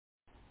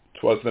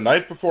'Twas the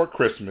night before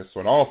Christmas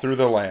when all through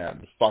the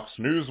land Fox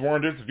News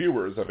warned its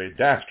viewers of a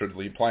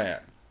dastardly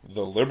plan.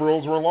 The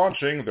liberals were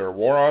launching their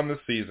war on the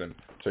season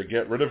to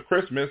get rid of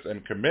Christmas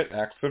and commit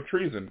acts of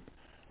treason,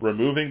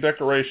 removing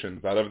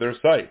decorations out of their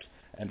sight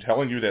and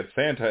telling you that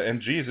Santa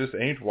and Jesus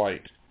ain't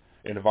white.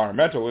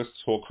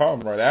 Environmentalists will come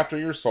right after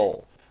your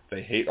soul.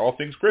 They hate all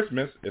things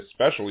Christmas,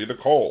 especially the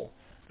coal.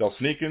 They'll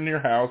sneak in your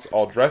house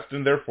all dressed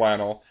in their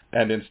flannel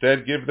and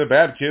instead give the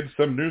bad kids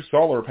some new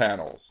solar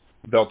panels.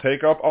 They'll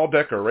take up all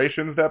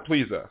decorations that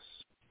please us.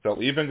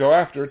 They'll even go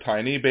after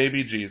tiny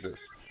baby Jesus.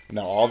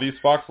 Now all these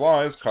Fox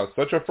lies cause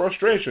such a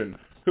frustration.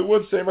 Who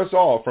would save us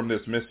all from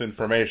this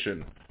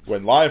misinformation?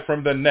 When live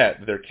from the net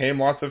there came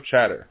lots of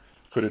chatter.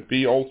 Could it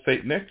be old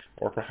Saint Nick,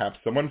 or perhaps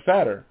someone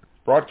fatter?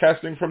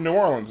 Broadcasting from New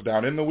Orleans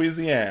down in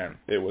Louisiana,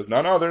 it was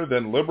none other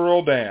than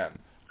Liberal Dan,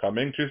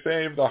 coming to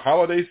save the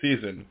holiday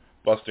season,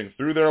 busting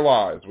through their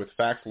lies with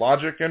fact,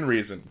 logic, and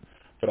reason.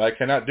 But I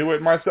cannot do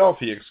it myself,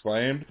 he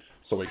exclaimed.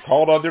 So he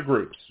called other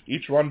groups,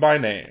 each one by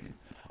name.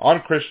 On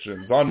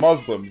Christians, on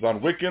Muslims, on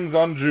Wiccans,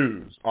 on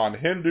Jews, on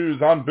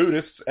Hindus, on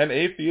Buddhists, and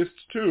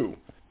atheists too.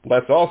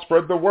 Let's all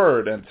spread the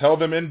word and tell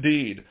them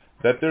indeed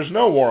that there's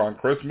no war on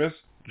Christmas,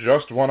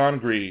 just one on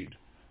greed.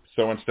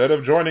 So instead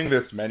of joining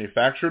this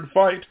manufactured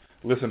fight,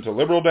 listen to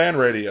Liberal Dan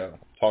Radio.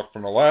 Talk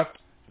from the left,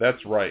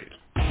 that's right.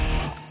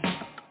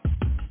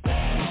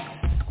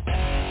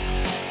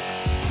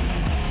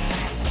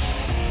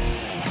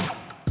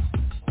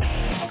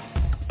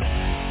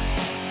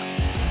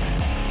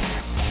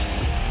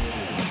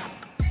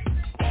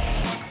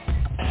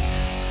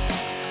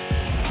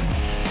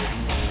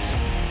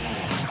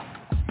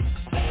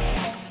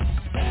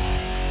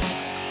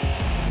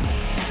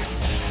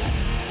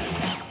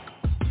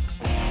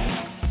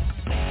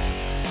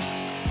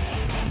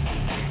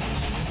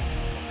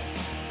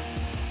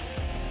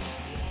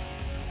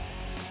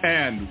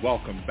 And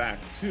welcome back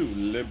to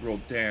Liberal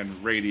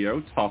Dan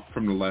Radio, Talk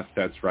from the Left,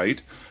 that's right.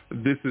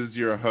 This is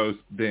your host,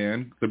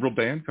 Dan, Liberal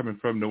Dan, coming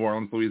from New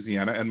Orleans,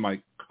 Louisiana, and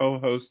my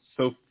co-host,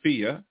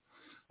 Sophia,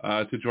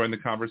 to join the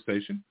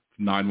conversation.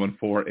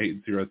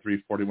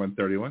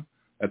 914-803-4131.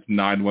 That's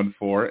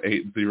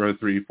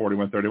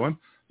 914-803-4131.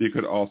 You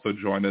could also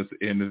join us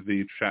in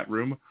the chat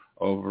room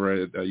over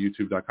at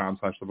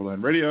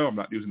youtube.com/LiberalDanRadio. I'm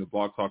not using the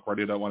Blog Talk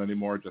Radio one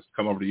anymore. Just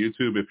come over to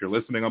YouTube if you're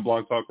listening on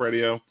Blog Talk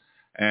Radio.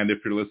 And if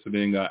you're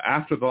listening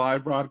after the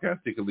live broadcast,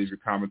 you can leave your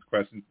comments,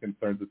 questions,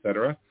 concerns,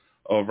 etc.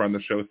 over on the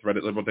show thread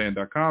at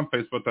liberaldan.com,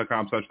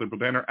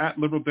 facebook.com/liberaldan, or at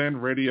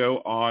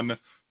liberaldanradio on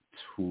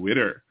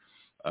Twitter.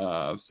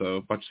 So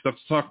a bunch of stuff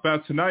to talk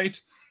about tonight.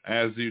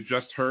 As you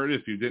just heard,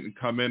 if you didn't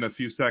come in a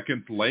few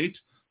seconds late,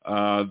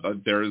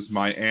 there's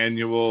my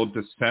annual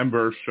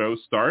December show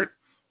start,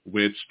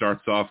 which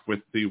starts off with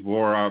the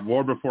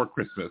War Before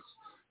Christmas.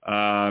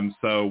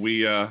 So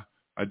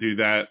I do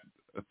that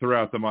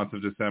throughout the month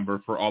of December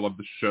for all of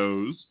the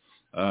shows.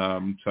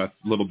 So that's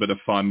a little bit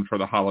of fun for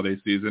the holiday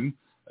season.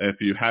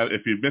 If you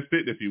missed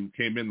it, if you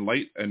came in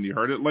late and you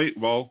heard it late,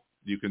 well,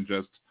 you can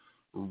just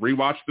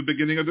rewatch the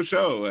beginning of the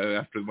show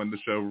after when the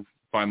show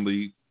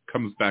finally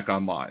comes back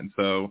online.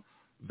 So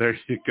there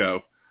you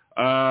go.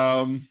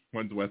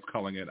 When's Wes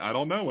calling in? I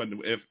don't know when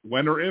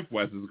or if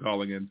Wes is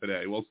calling in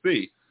today. We'll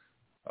see.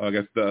 I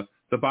guess the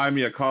Buy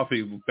Me a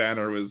Coffee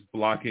banner was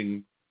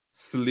blocking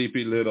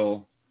sleepy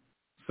little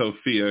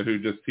Sophia, who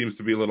just seems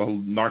to be a little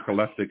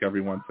narcoleptic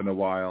every once in a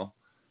while.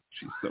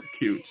 She's so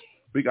cute.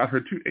 We got her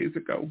 2 days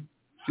ago.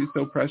 She's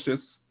so precious.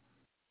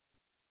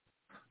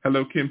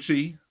 Hello,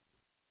 Kimchi.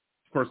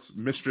 Of course,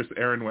 Mistress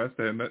Erin West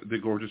and the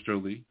gorgeous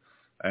Jolie,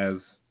 as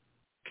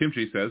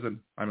Kimchi says,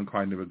 and I'm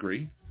inclined to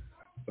agree.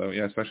 So,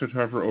 yes, I should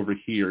have her over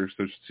here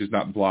so she's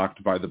not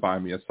blocked by the Buy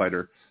Me a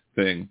Cider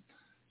thing.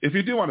 If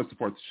you do want to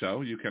support the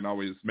show, you can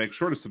always make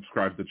sure to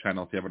subscribe to the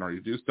channel if you haven't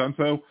already done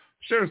so.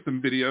 Share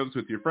some videos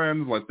with your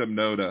friends. Let them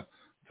know to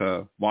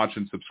watch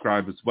and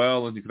subscribe as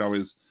well. And you can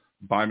always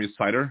buy me a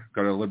cider.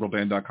 Go to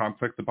liberaldan.com,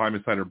 click the Buy Me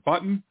a Cider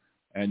button.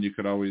 And you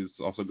can always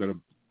also go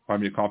to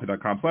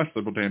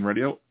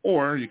buymeacoffee.com/liberaldanradio.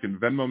 Or you can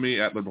Venmo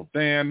me at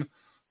liberaldan.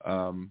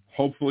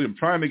 Hopefully, I'm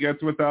trying to get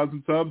to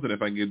 1,000 subs. And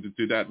if I can get to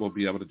do that, we'll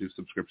be able to do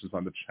subscriptions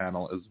on the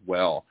channel as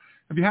well.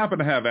 If you happen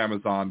to have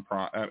Amazon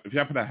Prime,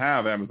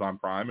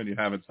 and you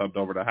haven't subbed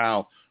over to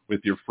Hal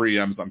with your free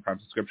Amazon Prime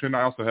subscription,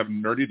 I also have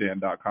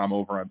nerdydan.com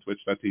over on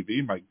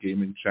twitch.tv, my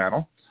gaming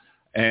channel,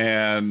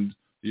 and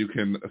you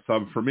can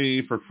sub for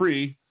me for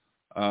free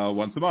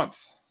once a month.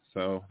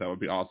 So that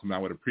would be awesome. I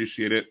would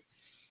appreciate it.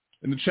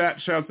 In the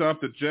chat, shouts out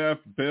to Jeff,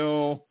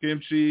 Bill,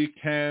 Kimchi,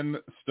 Ken,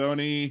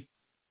 Stoney,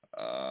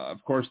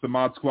 of course the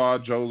Mod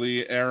Squad,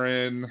 Jolie,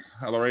 Aaron,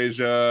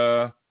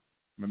 Alarasia.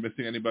 Am I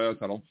missing anybody else?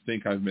 I don't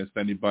think I've missed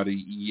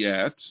anybody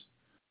yet.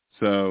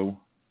 So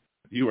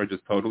you are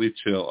just totally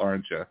chill,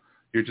 aren't you?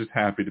 You're just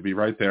happy to be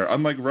right there.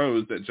 Unlike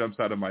Rose that jumps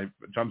out of my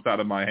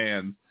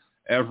hands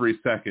every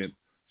second.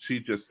 She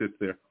just sits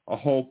there.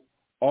 All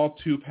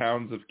 2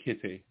 pounds of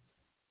kitty.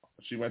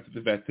 She went to the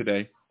vet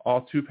today.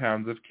 All 2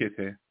 pounds of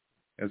kitty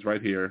is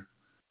right here.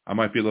 I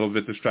might be a little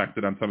bit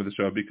distracted on some of the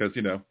show because,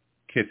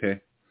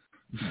 kitty.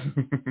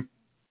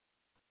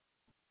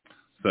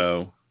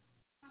 So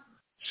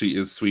she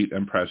is sweet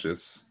and precious.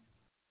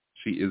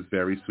 She is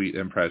very sweet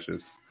and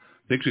precious.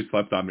 I think she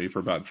slept on me for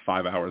about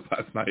 5 hours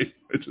last night,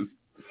 which is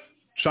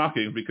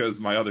shocking because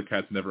my other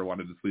cats never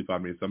wanted to sleep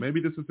on me. So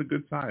maybe this is a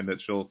good sign that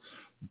she'll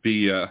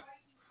be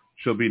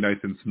nice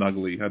and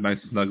snuggly, a nice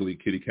snuggly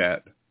kitty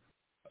cat.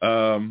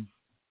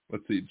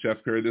 Let's see, Jeff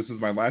Perry, this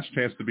is my last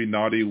chance to be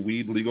naughty.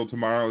 Weed legal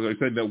tomorrow. As I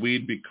said, that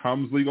weed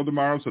becomes legal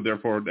tomorrow, so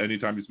therefore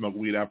anytime you smoke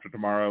weed after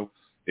tomorrow,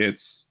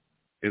 it's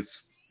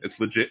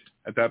legit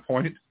at that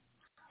point.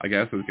 I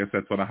guess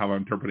that's how I'm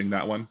interpreting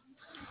that one.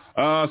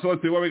 So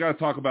let's see what we got to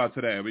talk about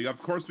today. We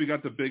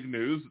got the big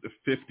news,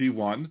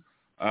 51.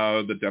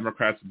 The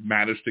Democrats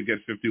managed to get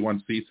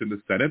 51 seats in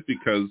the Senate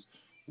because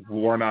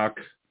Warnock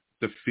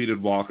defeated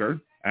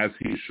Walker, as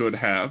he should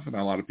have. And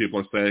a lot of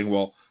people are saying,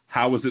 well,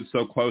 how was it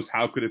so close?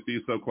 How could it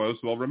be so close?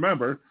 Well,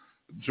 remember,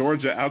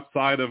 Georgia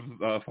outside of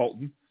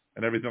Fulton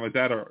and everything like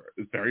that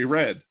is very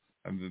red.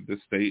 And the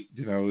state,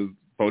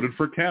 voted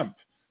for Kemp.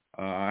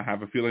 I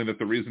have a feeling that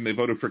the reason they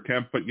voted for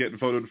Kemp but yet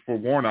voted for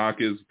Warnock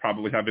is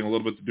probably having a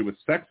little bit to do with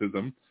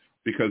sexism,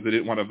 because they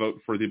didn't want to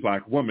vote for the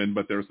black woman,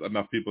 but there's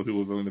enough people who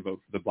were willing to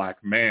vote for the black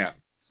man.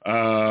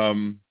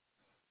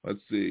 Let's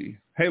see.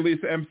 Hey,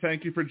 Lisa M.,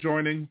 thank you for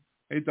joining.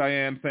 Hey,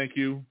 Diane, thank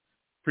you.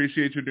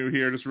 Appreciate you new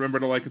here. Just remember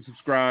to like and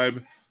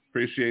subscribe.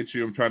 Appreciate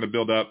you. I'm trying to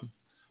build up.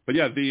 But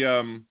yeah,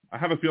 I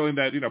have a feeling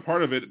that,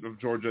 part of it, of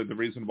Georgia, the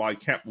reason why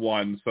Kemp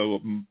won so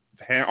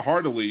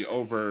heartily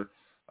over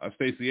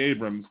Stacey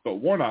Abrams, but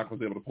Warnock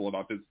was able to pull it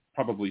off, is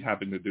probably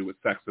having to do with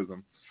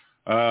sexism.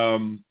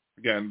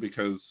 Again,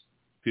 because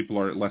people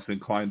are less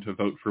inclined to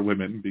vote for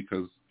women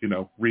because,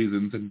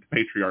 reasons and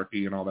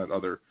patriarchy and all that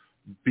other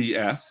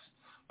BS.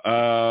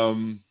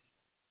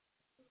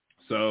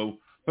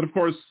 But of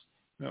course,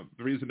 the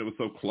reason it was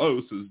so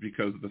close is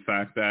because of the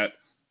fact that,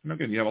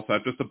 again, you also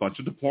have just a bunch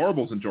of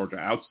deplorables in Georgia.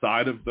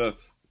 Outside of the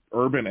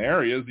urban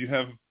areas, you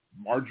have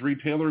Marjorie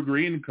Taylor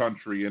Greene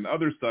country and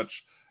other such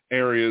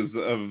areas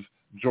of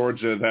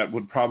Georgia that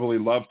would probably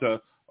love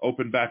to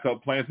open back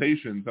up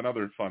plantations and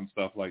other fun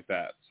stuff like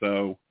that.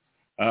 So,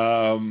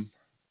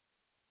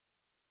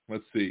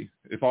 let's see.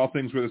 If all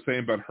things were the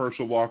same, but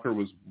Herschel Walker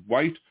was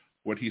white,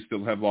 would he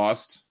still have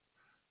lost?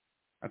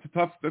 That's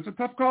a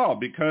tough call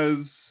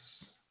because,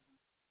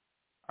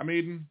 I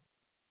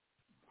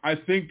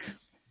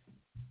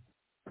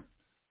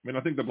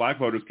think the black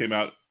voters came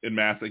out en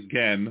masse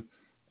again.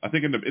 I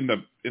think in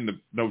the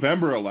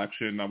November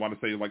election, I want to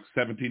say like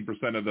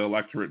 17% of the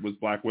electorate was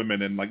black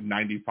women, and like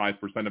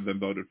 95% of them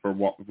voted for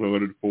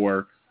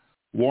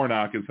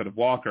Warnock instead of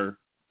Walker.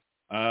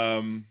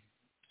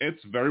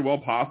 It's very well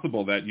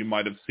possible that you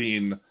might have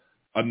seen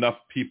enough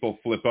people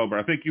flip over.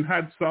 I think you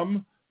had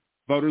some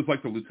voters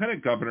like the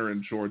lieutenant governor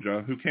in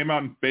Georgia who came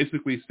out and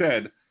basically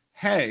said,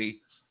 hey,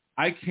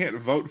 I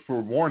can't vote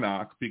for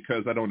Warnock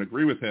because I don't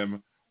agree with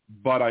him,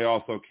 but I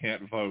also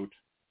can't vote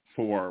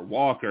for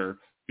Walker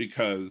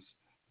because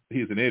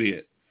he's an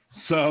idiot.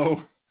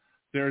 So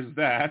there's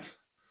that.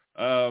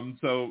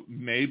 So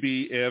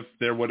maybe if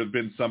there would have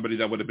been somebody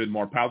that would have been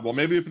more palatable,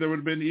 maybe if there would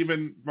have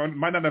been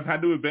might not have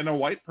had to have been a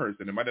white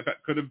person. It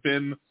could have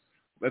been,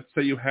 let's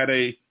say you had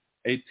a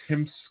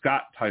Tim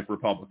Scott type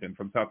Republican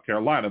from South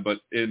Carolina,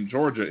 but in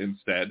Georgia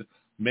instead,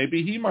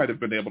 maybe he might have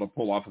been able to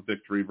pull off a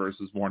victory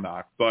versus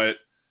Warnock. But,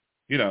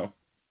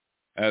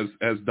 as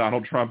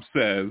Donald Trump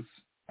says,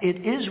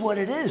 it is what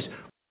it is.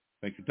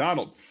 Thank you,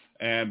 Donald.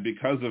 And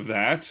because of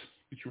that,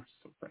 you're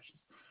so precious.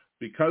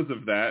 Because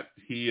of that,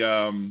 he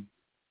got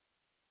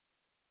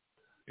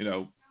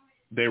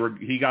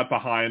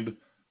behind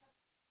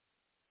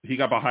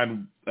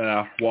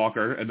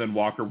Walker, and then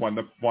Walker won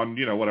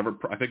whatever.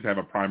 I think they have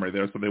a primary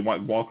there, so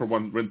Walker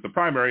wins the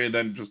primary, and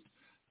then just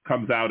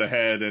comes out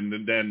ahead, and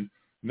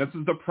this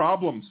is the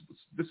problem.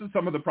 This is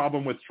some of the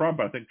problem with Trump.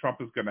 I think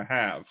Trump is going to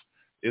have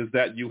is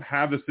that you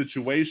have a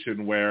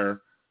situation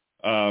where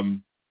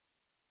Trump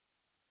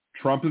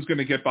is going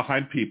to get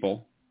behind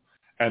people,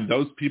 and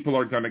those people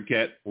are going to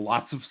get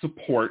lots of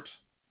support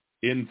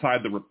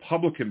inside the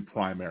Republican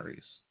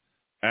primaries.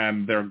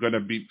 And they'll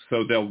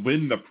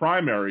win the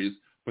primaries,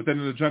 but then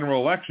in the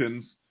general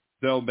elections,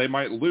 they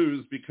might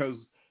lose because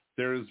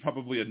there's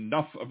probably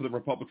enough of the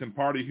Republican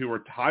Party who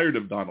are tired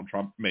of Donald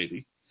Trump,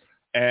 maybe,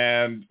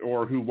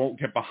 or who won't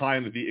get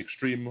behind the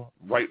extreme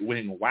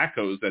right-wing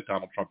wackos that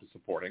Donald Trump is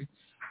supporting,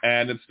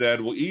 and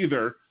instead will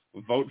either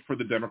vote for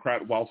the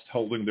Democrat whilst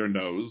holding their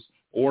nose,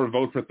 or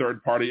vote for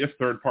third party if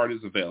third party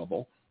is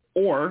available,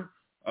 or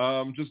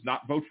just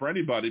not vote for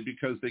anybody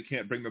because they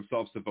can't bring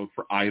themselves to vote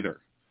for either.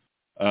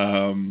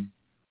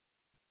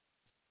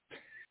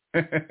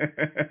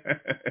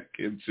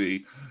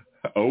 Kimchi,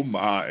 oh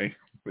my.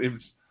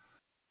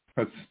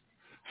 That's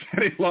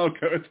Kenny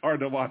Loco. It's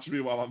hard to watch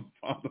me while I'm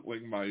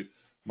fondling my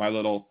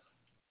little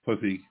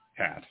pussy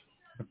cat,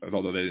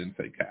 although they didn't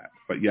say cat.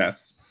 But yes,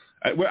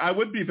 I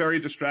would be very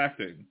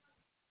distracting.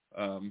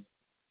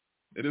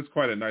 It is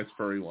quite a nice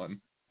furry one.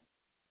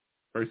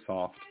 Very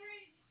soft.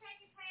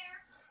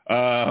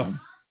 Y'all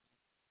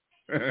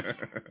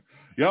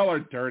are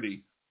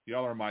dirty.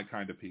 Y'all are my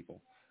kind of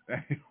people.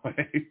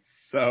 Anyway,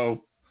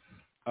 so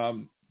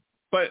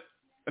But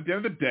at the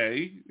end of the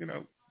day,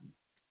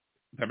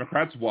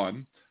 Democrats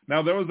won.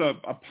 Now, there was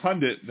a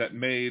pundit that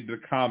made the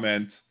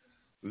comment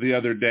the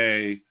other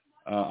day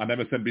on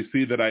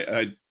MSNBC that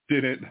I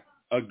didn't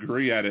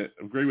agree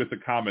with the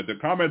comment. The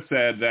comment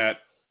said that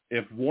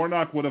if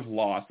Warnock would have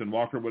lost and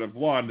Walker would have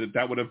won,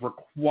 that would have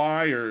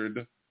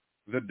required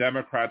the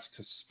Democrats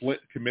to split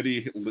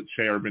committee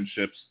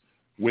chairmanships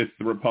with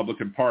the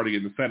Republican Party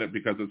in the Senate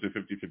because it's a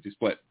 50-50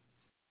 split.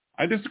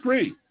 I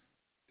disagree.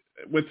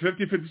 With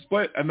 50-50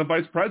 split and the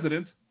vice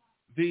president,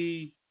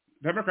 the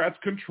Democrats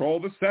control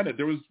the Senate.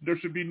 There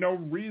should be no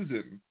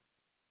reason.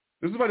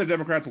 This is why the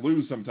Democrats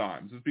lose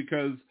sometimes, is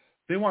because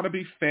they want to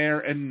be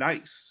fair and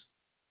nice.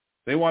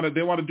 They want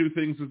to do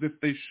things as if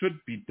they should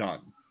be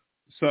done.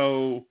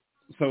 So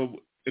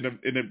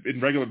in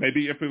regular,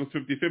 maybe if it was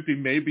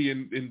 50-50, maybe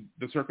in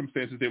the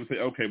circumstances they would say,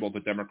 okay, well the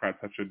Democrats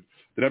and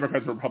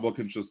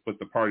Republicans should split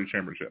the party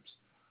chairmanships.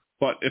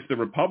 But if the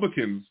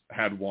Republicans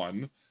had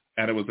won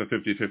and it was a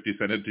 50-50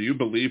 Senate, do you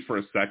believe for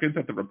a second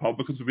that the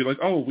Republicans would be like,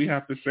 oh, we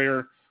have to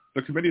share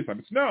the committee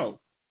assignments? No,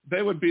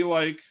 they would be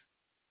like,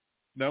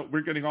 no,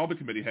 we're getting all the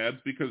committee heads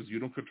because you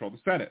don't control the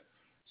Senate.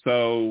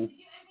 So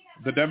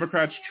the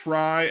Democrats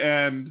try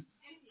and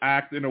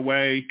act in a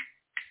way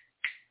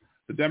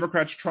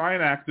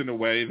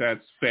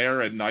that's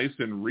fair and nice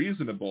and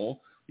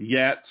reasonable,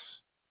 yet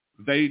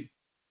they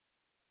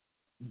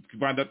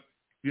wind up,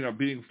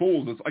 being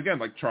fools. It's, again,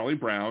 like Charlie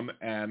Brown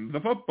and the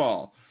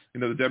football.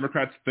 The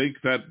Democrats think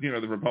that,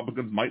 the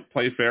Republicans might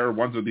play fair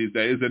one of these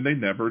days, and they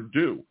never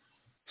do.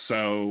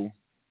 So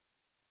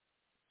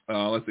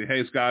let's see.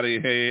 Hey, Scotty.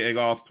 Hey,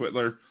 Egolf,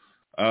 Twitler.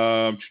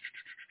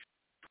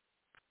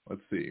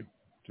 Let's see.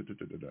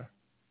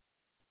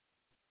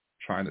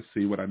 Trying to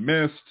see what I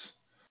missed.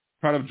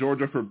 Proud of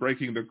Georgia for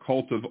breaking the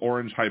cult of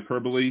orange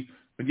hyperbole.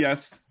 But yes,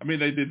 I mean,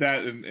 they did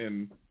that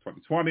in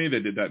 2020. They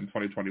did that in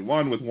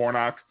 2021 with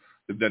Warnock.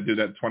 They did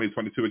that in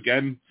 2022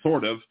 again,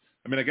 sort of.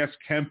 I mean, I guess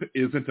Kemp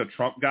isn't a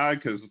Trump guy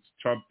because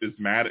Trump is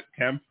mad at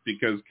Kemp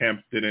because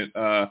Kemp didn't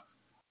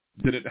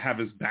have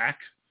his back.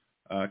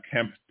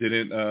 Kemp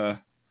didn't,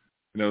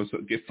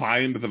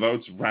 find the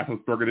votes.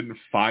 Raffensperger didn't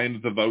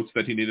find the votes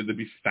that he needed to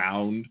be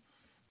found.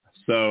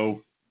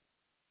 So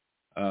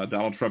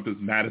Donald Trump is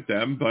mad at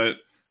them. But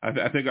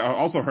I think I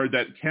also heard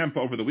that Kemp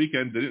over the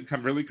weekend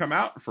didn't really come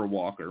out for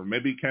Walker.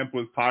 Maybe Kemp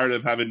was tired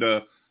of having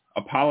to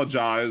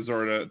apologize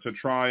or to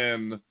try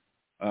and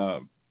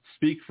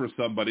speak for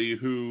somebody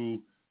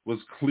who was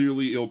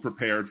clearly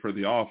ill-prepared for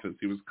the office.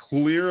 He was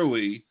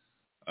clearly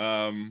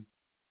not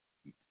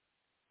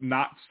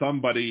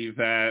somebody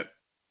that,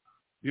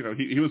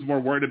 he was more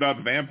worried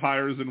about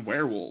vampires and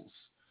werewolves.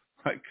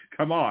 Like,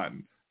 come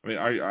on. I mean,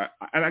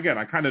 and again,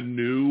 I kind of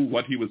knew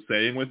what he was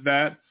saying with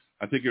that.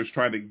 I think he was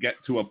trying to get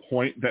to a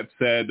point that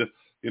said,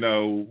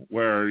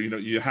 where,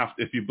 you have,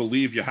 if you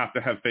believe, you have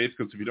to have faith,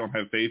 because if you don't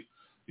have faith,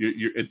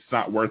 it's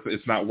not worth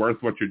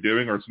what you're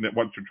doing, or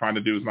what you're trying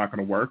to do is not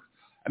going to work.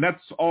 And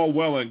that's all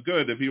well and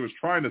good if he was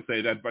trying to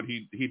say that, but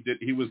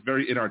he was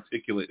very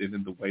inarticulate in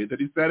the way that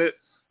he said it,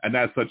 and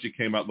as such, he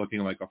came out looking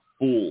like a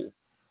fool.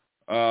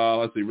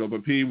 Let's see, Real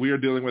P. We are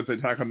dealing with the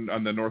attack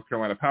on the North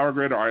Carolina power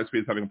grid. Our ISP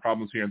is having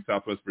problems here in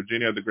Southwest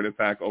Virginia. The grid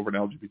attack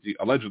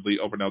allegedly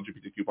over an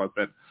LGBTQ plus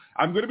event.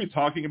 I'm going to be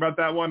talking about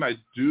that one. I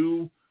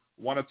do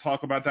want to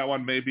talk about that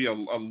one maybe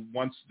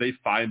once they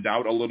find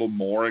out a little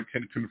more and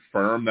can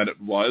confirm that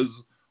it was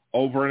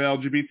over an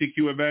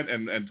LGBTQ event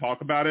and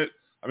talk about it.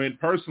 I mean,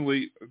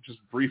 personally, just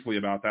briefly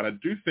about that, I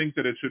do think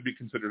that it should be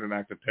considered an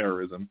act of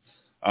terrorism,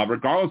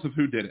 regardless of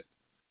who did it.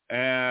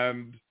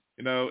 And,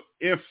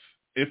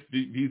 if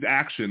these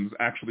actions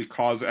actually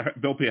cause,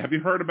 Bill P., have you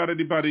heard about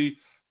anybody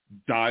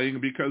dying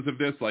because of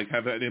this? Like,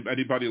 have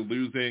anybody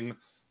losing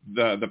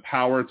the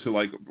power to,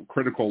 like,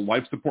 critical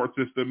life support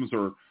systems,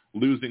 or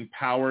losing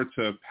power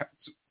to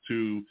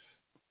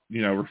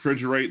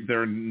refrigerate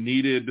their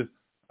needed,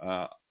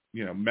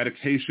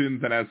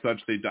 medications, and as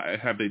such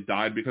have they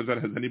died because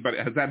of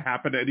that? Has that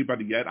happened to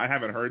anybody yet? I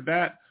haven't heard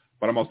that,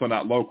 but I'm also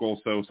not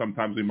local, so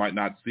sometimes we might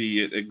not see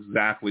it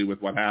exactly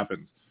with what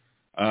happens.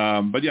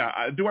 But yeah,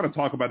 I do want to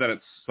talk about that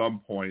at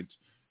some point.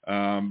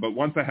 But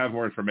once I have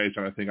more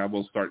information, I think I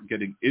will start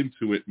getting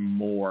into it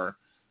more,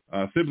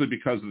 simply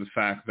because of the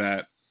fact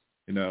that,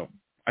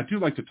 I do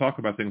like to talk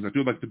about things. I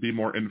do like to be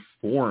more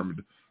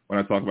informed when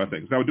I talk about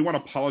things. Now, I do want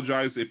to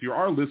apologize if you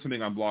are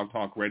listening on Blog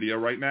Talk Radio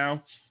right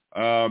now.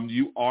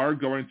 You are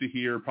going to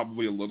hear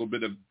probably a little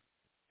bit of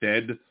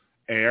dead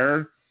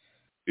air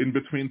in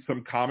between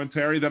some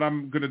commentary that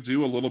I'm going to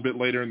do a little bit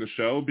later in the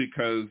show,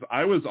 because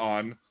I was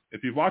on,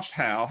 if you've watched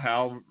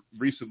Hal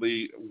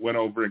recently went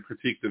over and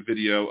critiqued the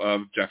video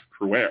of Jeff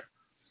Crouere,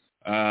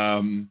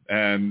 and,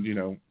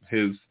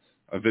 his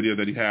video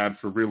that he had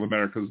for Real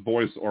America's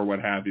Voice or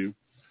what have you.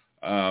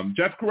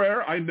 Jeff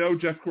Crouere, I know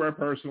Jeff Crouere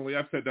personally.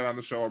 I've said that on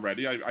the show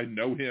already. I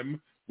know him.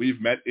 We've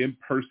met in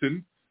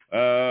person.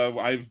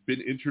 I've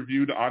been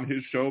interviewed on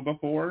his show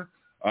before.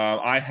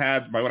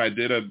 When I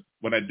did a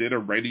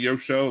radio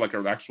show, like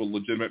an actual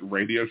legitimate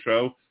radio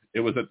show, it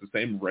was at the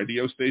same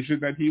radio station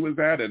that he was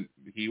at, and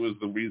he was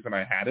the reason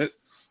I had it.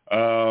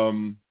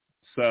 Dead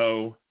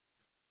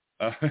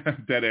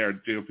air,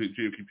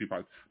 GOP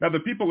pod. Now, the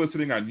people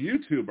listening on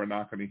YouTube are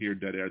not going to hear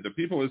dead air. The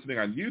people listening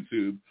on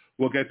YouTube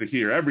will get to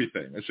hear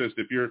everything. It's just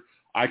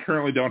I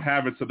currently don't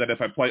have it so that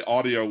if I play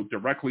audio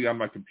directly on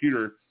my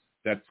computer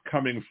if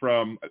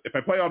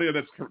I play audio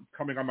that's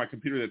coming on my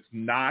computer that's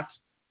not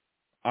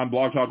on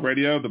Blog Talk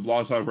Radio, the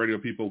Blog Talk Radio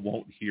people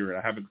won't hear it.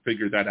 I haven't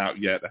figured that out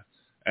yet,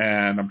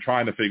 and I'm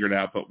trying to figure it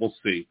out, but we'll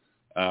see.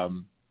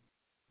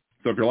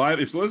 So if you're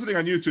listening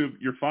on YouTube,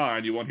 you're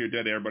fine. You won't hear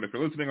dead air. But if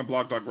you're listening on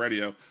Blog Talk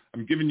Radio,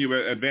 I'm giving you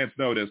advance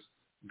notice.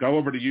 Go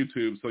over to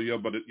YouTube so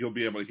you'll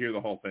be able to hear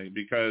the whole thing.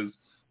 Because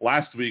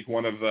last week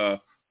one of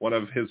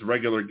his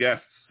regular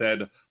guests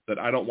said that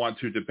I don't want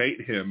to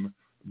debate him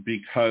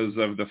because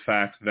of the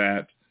fact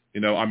that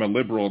I'm a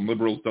liberal and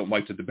liberals don't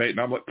like to debate.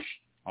 And I'm like,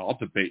 I'll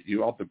debate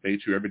you. I'll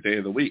debate you every day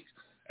of the week.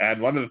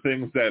 And one of the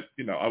things that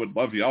I would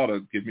love y'all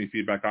to give me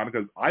feedback on,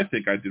 because I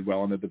think I did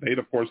well in the debate.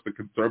 Of course, the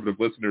conservative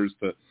listeners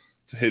to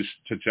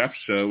Jeff's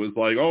show is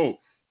like, oh,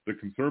 the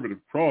conservative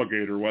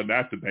Crawgator won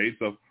that debate.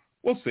 So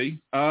we'll see.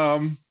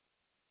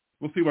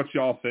 We'll see what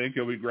y'all think.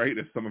 It'll be great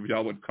if some of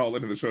y'all would call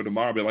into the show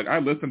tomorrow and be like, I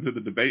listened to the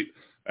debate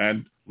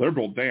and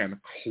Liberal Dan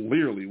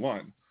clearly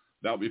won.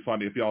 That would be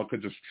funny if y'all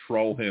could just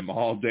troll him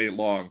all day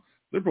long.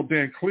 Liberal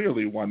Dan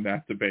clearly won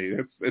that debate.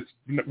 It's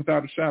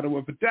without a shadow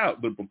of a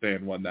doubt Liberal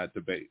Dan won that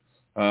debate,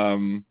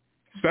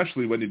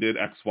 especially when he did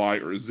X, Y,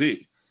 or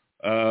Z.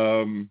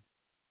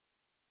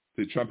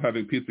 The Trump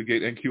having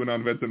Pizzagate and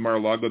QAnon events in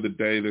Mar-a-Lago the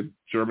day that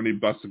Germany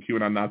busted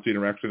QAnon Nazi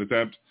interaction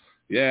attempt.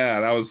 Yeah,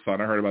 that was fun.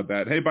 I heard about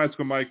that. Hey,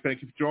 Bicycle Mike,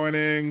 thank you for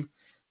joining.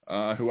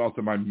 Who else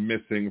am I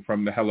missing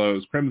from the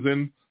hellos?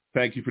 Crimson,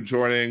 thank you for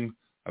joining.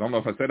 I don't know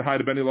if I said hi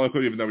to Benny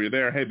Loco, even though you're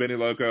there. Hey, Benny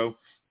Loco.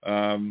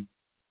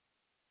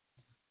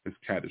 This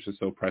cat is just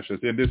so precious.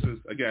 And this is,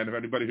 again, if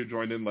anybody who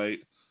joined in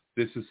late,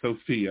 this is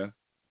Sophia.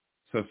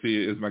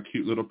 Sophia is my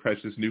cute little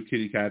precious new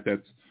kitty cat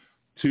that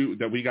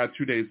we got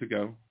 2 days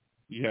ago.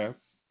 Yes,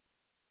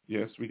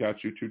 we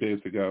got you 2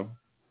 days ago.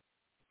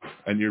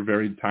 And you're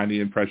very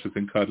tiny and precious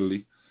and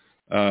cuddly.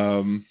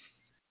 Also,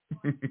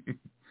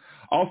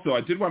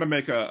 I did want to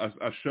make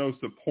a show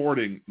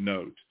supporting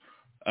note.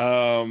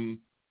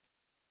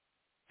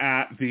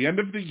 At the end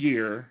of the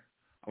year,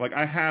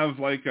 I have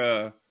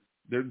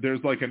there's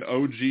an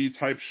OG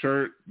type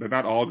shirt. They're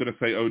not all going to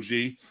say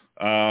OG,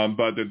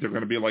 but they're going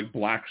to be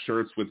black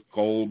shirts with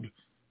gold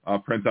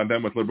print on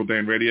them with Liberal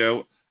Dan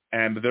Radio.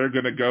 And they're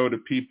going to go to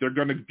they're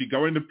going to be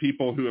going to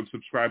people who have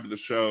subscribed to the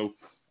show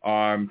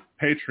on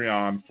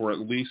Patreon for at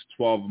least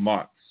 12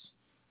 months.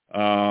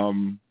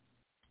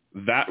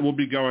 That will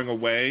be going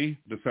away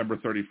December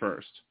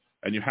 31st.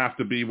 And you have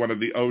to be one of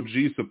the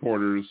OG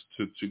supporters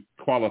to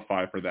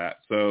qualify for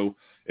that. So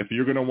if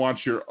you're going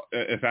to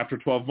if after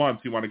 12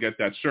 months you want to get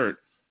that shirt,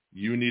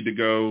 you need to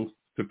go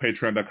to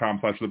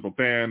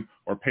patreon.com/liberaldan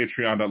or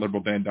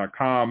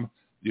patreon.liberaldan.com.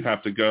 You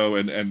have to go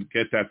and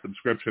get that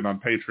subscription on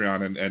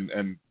Patreon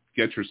and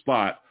get your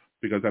slot,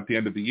 because at the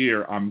end of the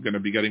year, I'm going to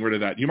be getting rid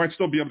of that. You might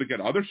still be able to get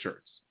other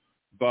shirts,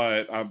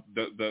 but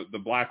the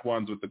black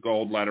ones with the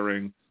gold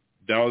lettering,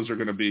 those are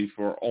going to be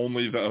for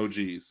only the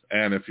OGs.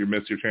 And if you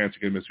miss your chance,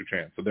 you're going to miss your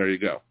chance. So there you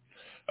go.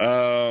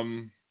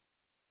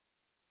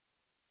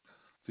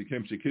 See,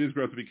 Kimchi, kitties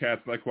grow up to be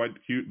cats, not quite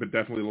cute, but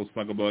definitely little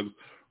snuggle bugs.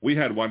 We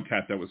had one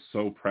cat that was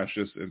so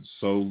precious and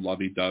so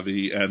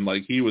lovey-dovey, and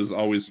he was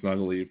always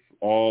snuggly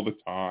all the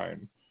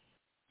time.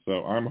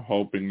 So I'm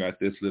hoping that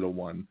this little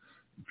one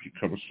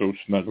becomes so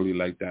snuggly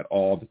like that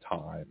all the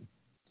time.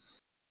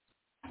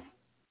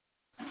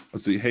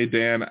 Let's see. Hey,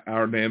 Dan,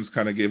 our names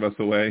kind of gave us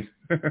away.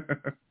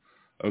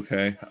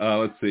 Okay.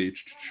 Let's see.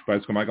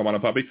 Bicycle Mike, I want a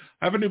puppy.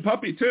 I have a new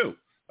puppy, too.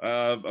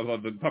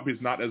 The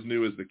puppy's not as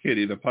new as the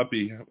kitty.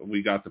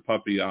 We got the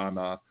puppy on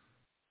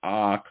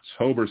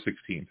October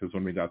 16th is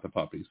when we got the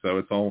puppy.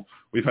 So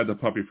we've had the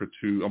puppy for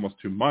almost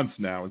 2 months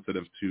now instead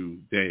of 2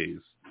 days.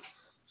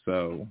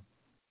 So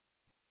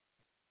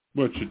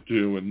what you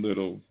doing,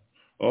 little?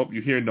 Oh,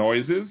 you hear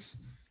noises?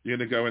 You're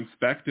going to go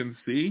inspect and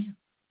see?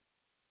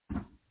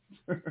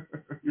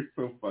 You're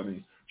so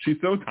funny. She's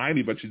so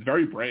tiny, but she's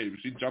very brave.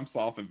 She jumps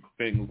off of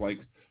things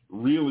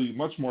really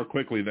much more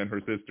quickly than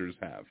her sisters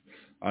have,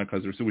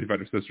 because we've had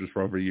her sisters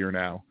for over a year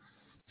now.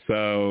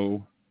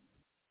 So,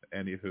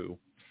 anywho,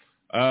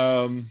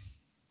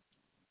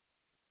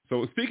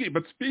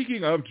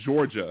 speaking of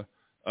Georgia,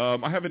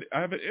 I have an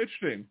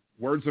interesting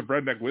Words of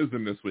Redneck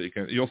Wisdom this week,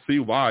 and you'll see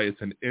why it's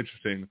an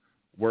interesting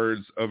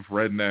Words of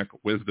Redneck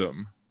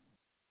Wisdom.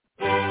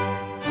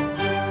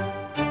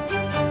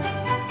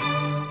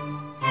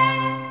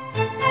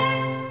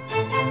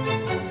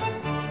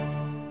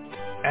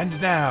 And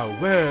now,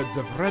 Words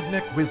of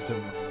Redneck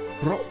Wisdom,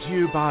 brought to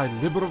you by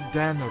Liberal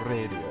Dan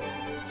Radio.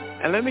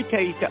 And let me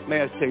tell you something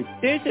else, too.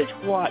 This is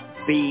what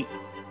beat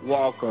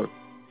Walker.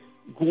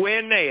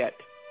 Gwinnett,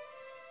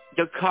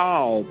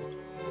 DeKalb,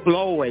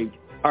 Floyd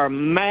are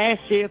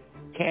massive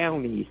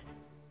counties,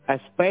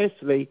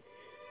 especially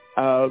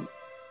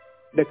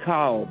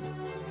DeKalb.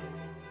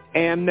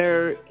 And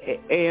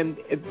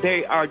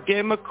they are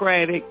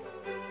Democratic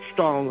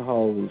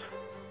strongholds.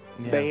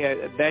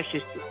 That's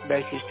just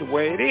the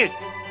way it is.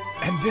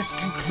 And this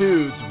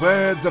concludes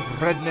Words of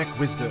Redneck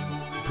Wisdom,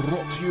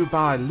 brought to you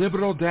by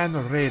Liberal Dan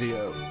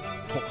Radio.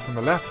 Talk from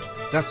the left,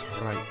 that's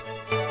right.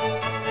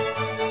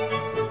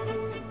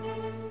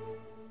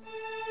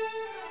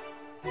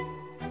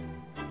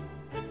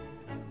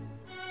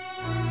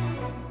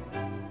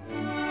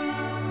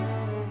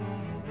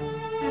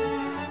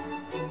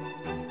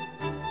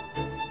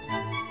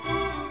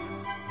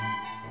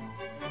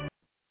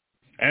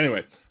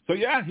 Anyway, so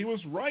yeah, he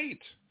was right.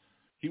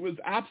 He was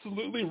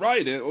absolutely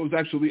right. It was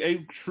actually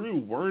a true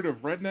word of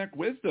redneck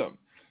wisdom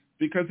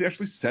because he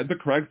actually said the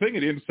correct thing.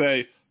 He didn't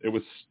say it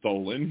was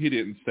stolen. He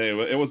didn't say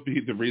it was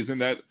the reason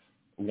that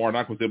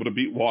Warnock was able to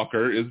beat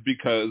Walker is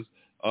because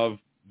of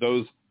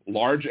those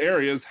large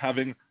areas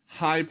having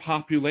high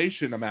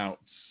population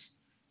amounts.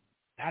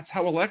 That's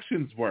how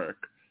elections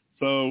work.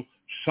 So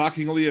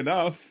shockingly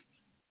enough,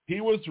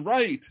 he was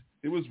right.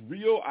 It was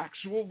real,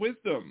 actual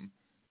wisdom.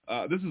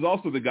 This is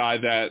also the guy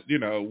that,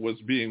 was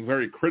being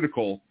very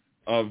critical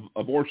of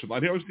abortion. I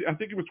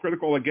think he was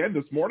critical again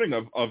this morning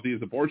of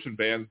these abortion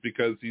bans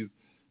because he's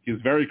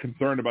very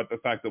concerned about the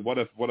fact that what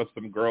if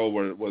some girl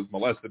was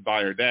molested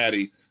by her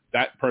daddy,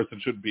 that person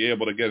shouldn't be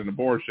able to get an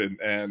abortion.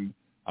 And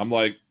I'm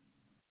like,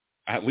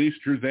 at least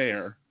you're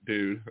there,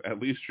 dude. At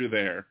least you're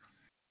there.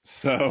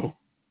 So,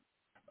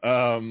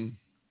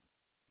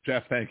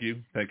 Jeff, thank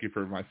you. Thank you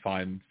for my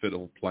fine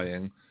fiddle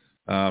playing.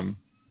 Although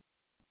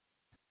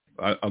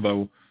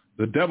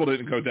the devil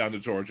didn't go down to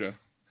Georgia.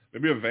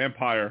 Maybe a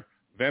vampire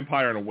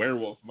and a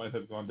werewolf might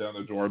have gone down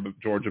to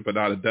Georgia, but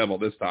not a devil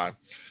this time.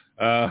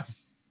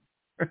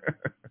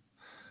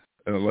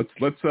 Let's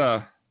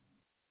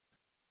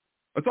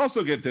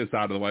also get this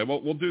out of the way.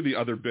 We'll do the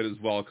other bit as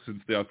well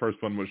since the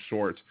first one was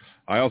short.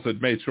 I also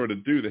made sure to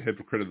do the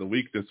hypocrite of the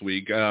week this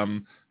week,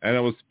 and it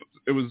was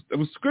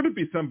going to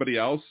be somebody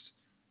else,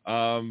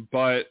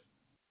 but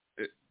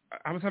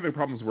I was having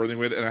problems wording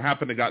with it, and I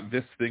happened to got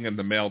this thing in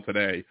the mail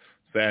today,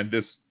 and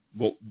this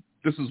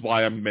is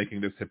why I'm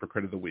making this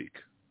hypocrite of the week.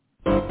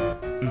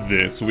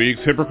 This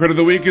week's Hypocrite of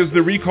the Week is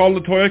the Recall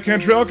LaToya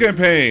Cantrell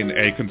campaign,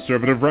 a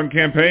conservative-run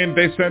campaign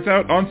they sent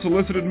out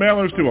unsolicited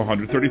mailers to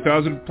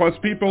 130,000-plus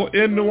people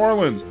in New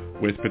Orleans,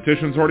 with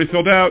petitions already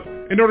filled out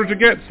in order to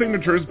get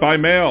signatures by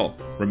mail.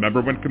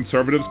 Remember when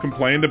conservatives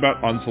complained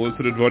about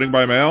unsolicited voting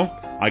by mail?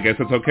 I guess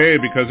it's okay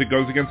because it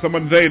goes against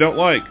someone they don't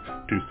like.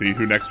 To see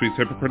who next week's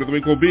Hypocrite of the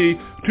Week will be,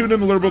 tune in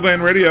to Liberal Dan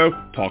Radio,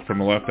 Talk from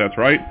the Left, that's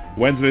right,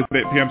 Wednesdays at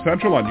 8 p.m.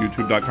 Central on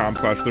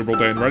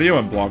youtube.com/LiberalDanRadio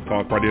and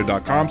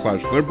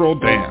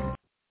blogtalkradio.com/LiberalDan.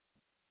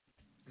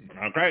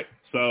 Okay,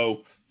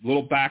 so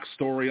little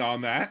backstory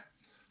on that.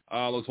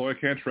 LaToya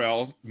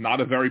Cantrell, not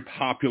a very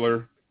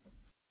popular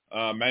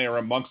mayor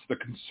amongst the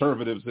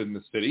conservatives in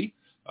the city.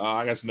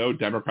 I guess no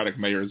Democratic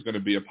mayor is going to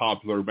be a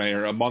popular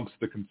mayor amongst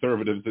the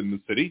conservatives in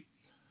the city.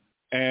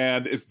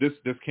 And if this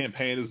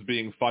campaign is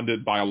being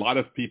funded by a lot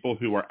of people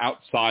who are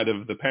outside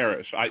of the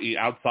parish, i.e.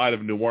 outside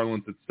of New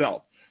Orleans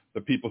itself,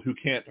 the people who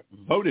can't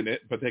vote in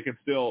it, but they can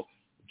still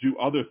do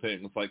other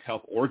things like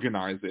help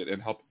organize it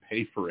and help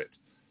pay for it.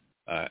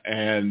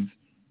 And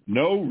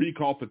no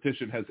recall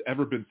petition has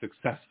ever been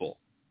successful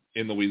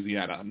in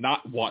Louisiana.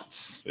 Not once.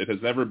 It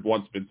has never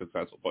once been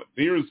successful. But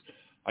here's,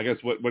 I guess,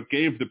 what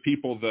gave the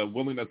people the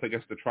willingness, I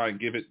guess, to try and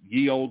give it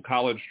ye old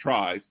college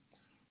try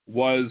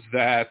was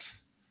that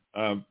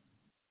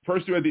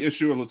first you had the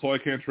issue of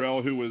LaToya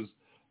Cantrell, who was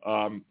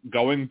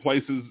going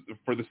places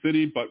for the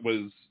city, but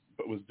was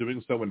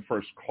doing so in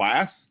first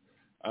class.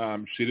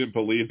 She didn't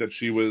believe that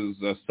she was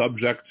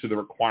subject to the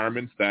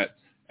requirements that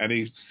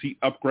any seat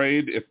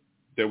upgrade,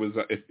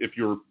 if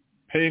you're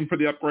paying for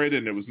the upgrade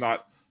and you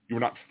were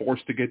not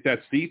forced to get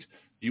that seat,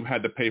 you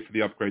had to pay for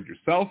the upgrade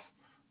yourself.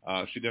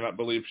 She did not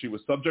believe she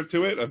was subject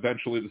to it.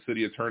 Eventually, the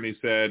city attorney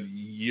said,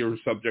 "You're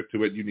subject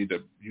to it. You need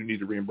to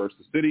reimburse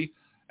the city."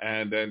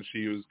 And then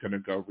she was going to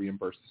go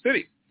reimburse the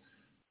city.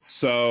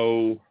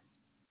 So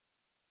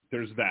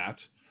there's that.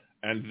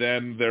 And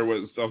then there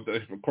was, of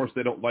course,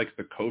 they don't like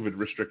the COVID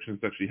restrictions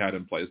that she had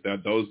in place.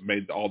 Those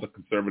made all the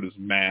conservatives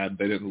mad.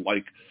 They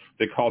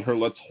called her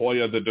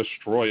LaToya the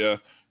Destroyer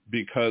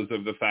because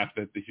of the fact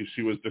that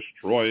she was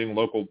destroying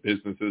local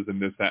businesses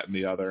and this, that, and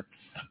the other.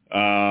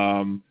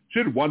 She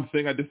had one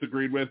thing I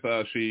disagreed with.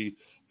 There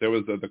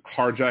was the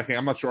carjacking.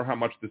 I'm not sure how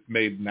much this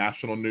made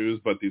national news,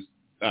 but these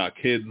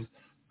kids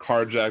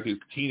carjacked, these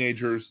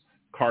teenagers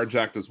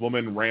carjacked this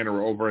woman, ran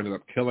her over, ended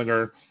up killing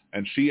her.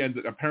 And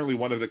apparently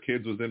one of the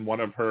kids was in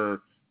one of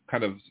her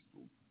kind of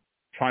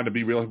trying to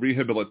be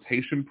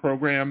rehabilitation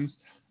programs.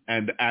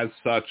 And as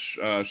such,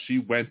 she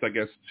went, I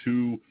guess,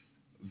 to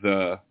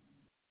the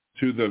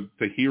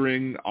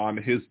hearing on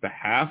his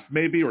behalf,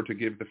 maybe, or to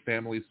give the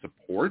family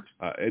support.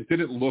 It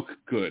didn't look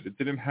good. It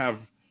didn't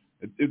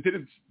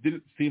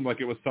seem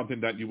like it was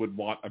something that you would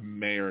want a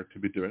mayor to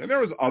be doing. And there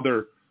was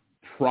other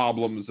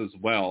problems as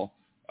well.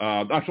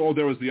 Actually,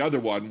 there was the other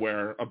one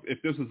where if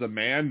this was a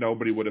man,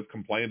 nobody would have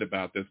complained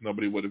about this.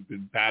 Nobody would have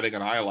been batting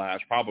an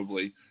eyelash,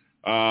 probably.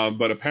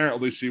 But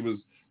apparently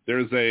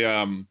there's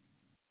a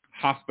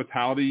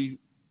hospitality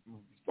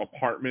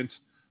apartment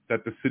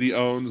that the city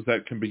owns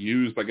that can be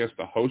used, I guess,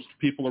 to host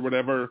people or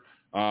whatever.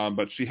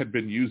 But she had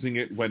been using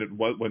it when it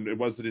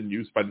wasn't in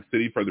use by the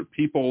city for other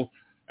people.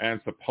 And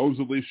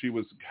supposedly she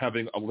was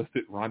having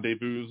illicit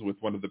rendezvous with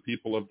one of the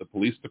people of the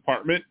police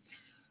department.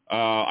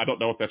 I don't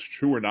know if that's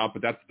true or not,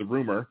 but that's the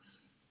rumor.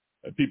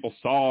 People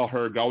saw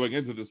her going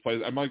into this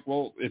place. I'm like,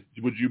 well,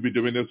 would you be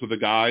doing this with a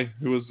guy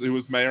who was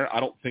mayor? I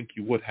don't think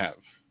you would have.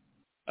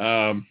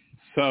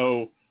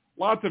 So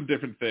lots of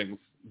different things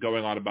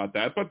going on about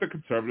that. But the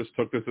conservatives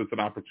took this as an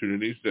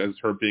opportunity, as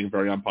her being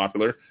very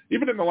unpopular.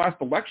 Even in the last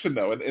election,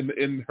 though,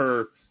 in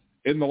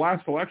the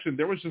last election,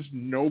 there was just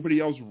nobody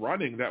else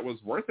running that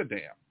was worth a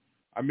damn.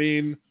 I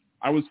mean,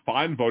 I was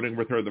fine voting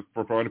for her the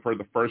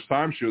first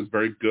time. She was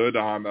very good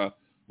on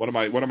one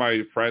of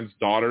my friend's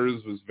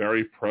daughters was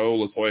very pro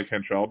LaToya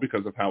Cantrell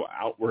because of how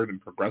outward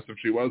and progressive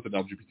she was in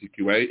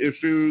LGBTQA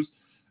issues,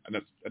 and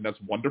that's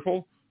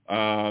wonderful.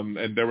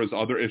 And there was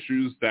other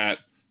issues that,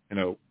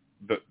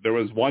 there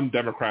was one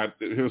Democrat.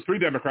 There was 3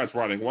 Democrats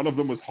running. One of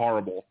them was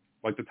horrible,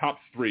 like the top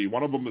 3.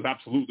 One of them was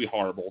absolutely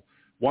horrible.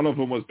 One of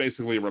them was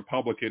basically a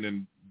Republican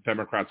in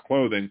Democrats'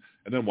 clothing,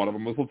 and then one of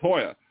them was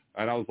LaToya.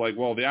 And I was like,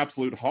 well, the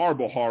absolute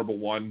horrible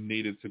one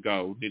needed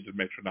to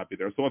make sure not be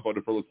there. So I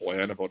voted for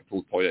LaToya, and I voted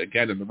for LaToya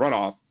again in the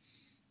runoff.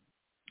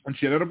 And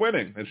she ended up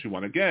winning, and she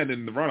won again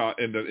in the runoff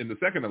in the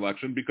second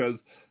election because,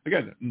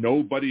 again,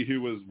 nobody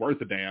who was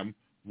worth a damn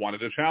wanted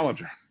to challenge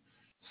her.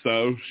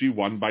 So she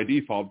won by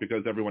default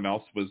because everyone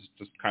else was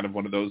just kind of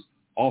one of those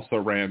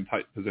also-ran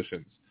type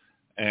positions.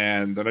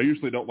 And I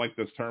usually don't like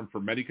this term for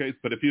Medicaid,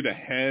 but if you're the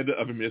head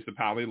of a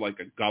municipality like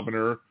a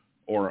governor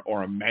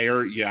or a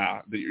mayor,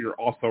 yeah, you're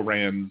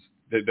also-rans.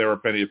 There are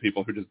plenty of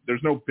people who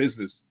there's no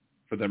business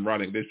for them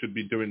running. They should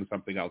be doing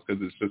something else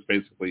because it's just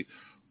basically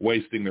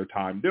wasting their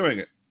time doing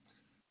it.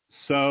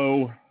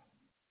 So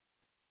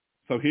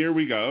here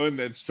we go, and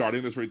then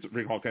starting this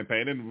recall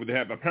campaign, and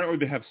apparently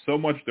they have so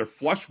much, they're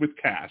flush with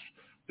cash.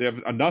 They have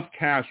enough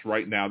cash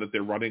right now that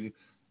they're running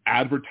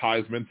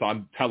advertisements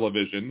on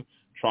television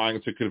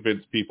trying to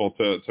convince people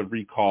to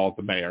recall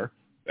the mayor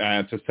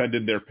and to send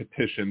in their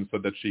petition so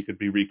that she could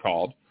be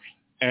recalled.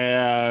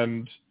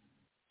 And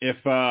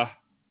and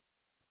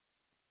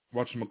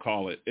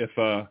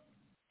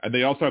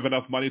they also have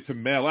enough money to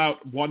mail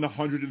out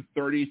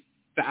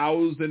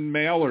 130,000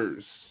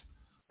 mailers.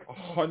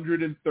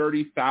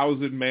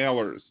 130,000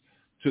 mailers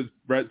to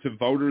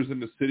voters in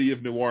the city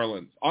of New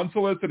Orleans,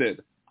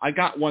 unsolicited. I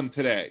got one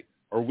today,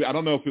 I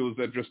don't know if it was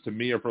addressed to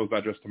me or if it was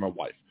addressed to my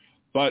wife,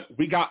 but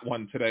we got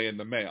one today in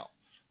the mail.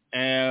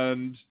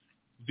 And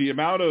the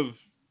amount of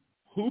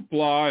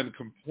hoopla and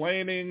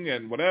complaining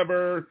and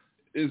whatever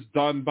is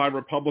done by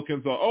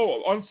Republicans.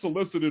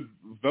 Unsolicited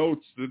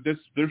votes.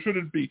 You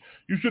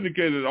shouldn't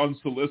get it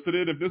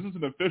unsolicited. If this is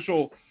an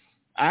official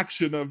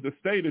action of the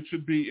state, it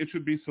should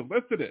be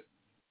solicited.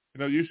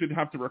 You should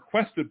have to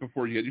request it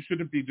before you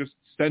shouldn't be just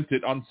sent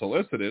it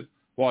unsolicited.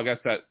 Well, I guess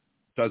that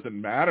doesn't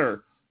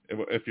matter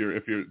if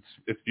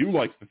you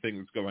like the thing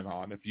that's going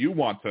on. If you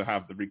want to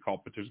have the recall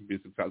petition be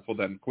successful,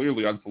 then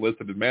clearly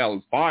unsolicited mail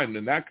is fine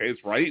in that case,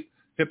 right?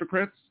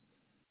 Hypocrites.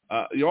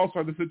 You also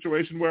have the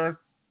situation where,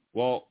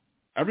 well,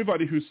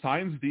 everybody who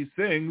signs these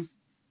things,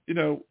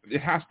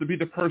 it has to be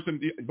the person.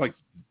 Like,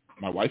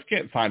 my wife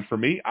can't sign for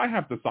me. I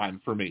have to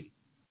sign for me.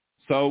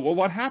 So, well,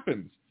 what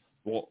happens?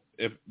 Well,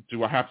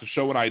 do I have to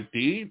show an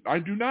ID? I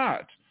do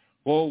not.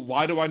 Well,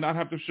 why do I not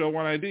have to show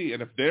an ID?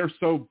 And if they're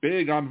so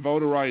big on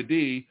voter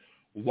ID,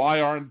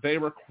 why aren't they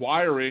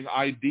requiring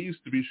IDs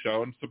to be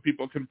shown so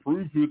people can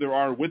prove who they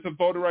are with a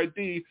voter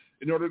ID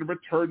in order to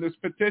return this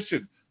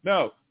petition?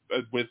 No,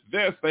 with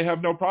this, they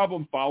have no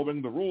problem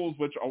following the rules,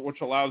 which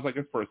allows, I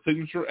guess, for a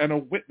signature and a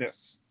witness.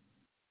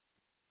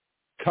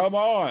 Come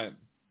on.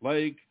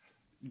 Like,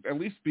 at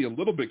least be a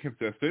little bit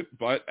consistent,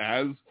 but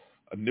as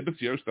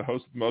Nibisios, the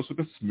host of most of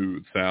the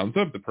smooth sounds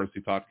of the Percy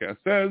podcast,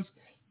 says,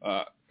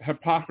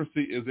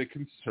 hypocrisy is a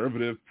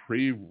conservative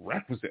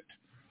prerequisite.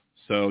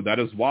 So that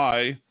is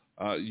why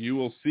you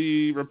will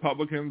see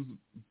Republicans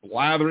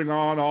blathering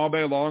on all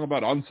day long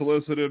about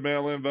unsolicited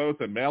mail-in votes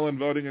and mail-in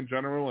voting in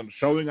general and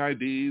showing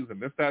IDs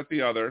and this, that,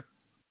 the other.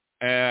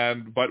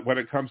 But when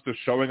it comes to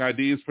showing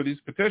IDs for these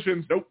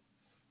petitions, nope,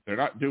 they're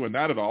not doing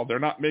that at all. They're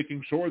not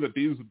making sure that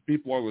these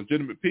people are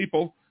legitimate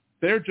people.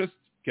 They're just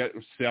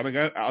selling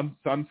out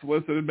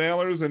unsolicited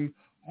mailers and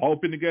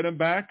hoping to get them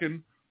back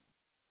and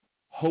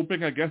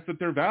hoping, I guess, that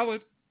they're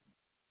valid.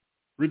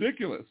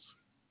 Ridiculous.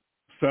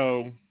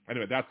 So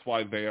anyway, that's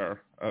why they are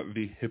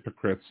the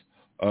hypocrites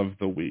of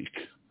the week.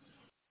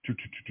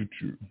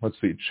 Let's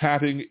see.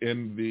 Chatting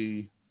in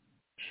the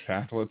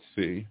chat. Let's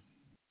see.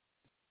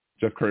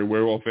 Jeff Curry,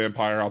 werewolf,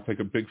 vampire. I'll take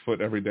a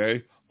Bigfoot every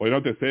day. Well, you know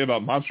what they say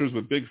about monsters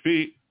with big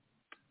feet?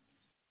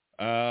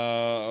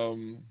 Let's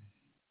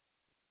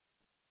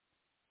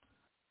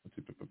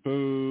see.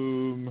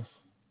 Boom.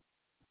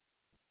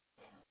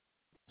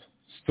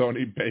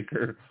 Stony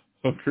Baker.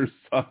 Hookers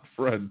suck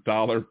for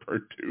 $1 per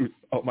tooth.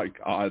 Oh my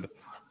God.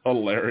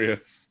 Hilarious.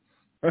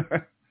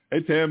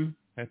 Hey, Tim.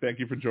 Hey, thank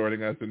you for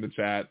joining us in the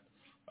chat.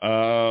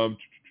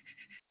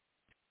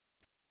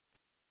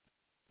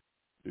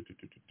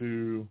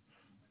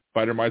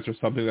 Spider mites are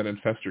something that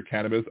infest your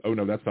cannabis. Oh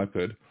no, that's not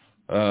good.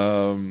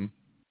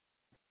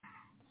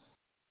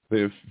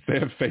 They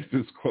have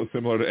faces close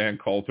similar to Ann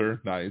Coulter.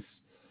 Nice.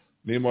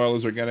 Neem oil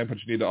is organic, but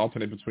you need to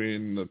alternate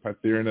between the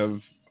pythirin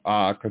of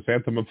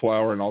chrysanthemum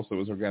flower and also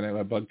is organic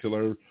a bud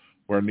killer,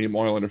 where neem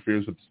oil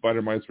interferes with the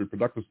spider mites'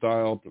 reproductive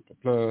style. Blah, blah,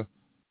 blah.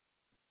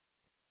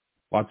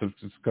 Lots of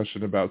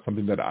discussion about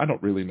something that I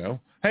don't really know.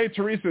 Hey,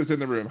 Teresa's in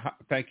the room.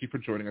 Thank you for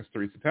joining us,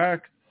 Teresa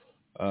Tack.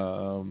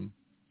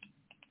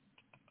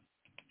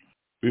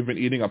 We've been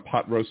eating a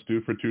pot roast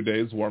stew for 2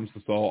 days. Warms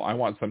the soul. I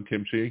want some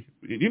kimchi.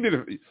 You need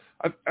to.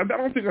 I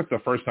don't think that's the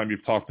first time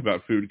you've talked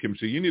about food,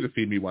 kimchi. You need to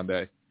feed me one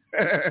day.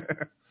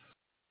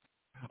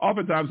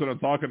 Oftentimes when I'm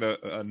talking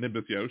to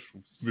Nimbus Yosh,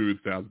 Smooth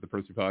Sounds at the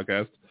Percy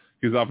Podcast,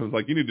 he's often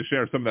like, "You need to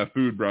share some of that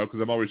food, bro,"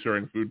 because I'm always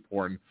sharing food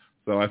porn.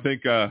 So I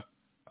think I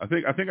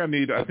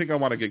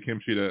want to get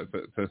kimchi to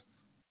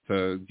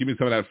give me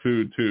some of that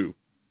food too.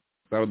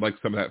 I would like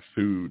some of that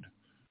food.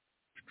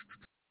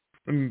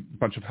 And a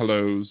bunch of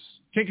hellos.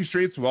 Kinky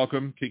Streets,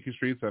 welcome. Kinky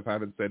Streets, if I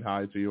haven't said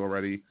hi to you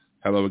already,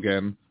 hello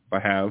again, if I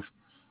have.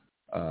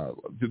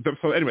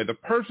 So anyway, the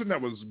person that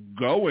was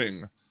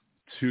going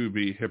to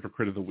be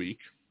Hypocrite of the Week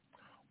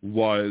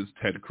was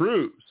Ted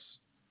Cruz.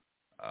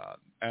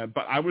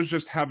 But I was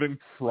just having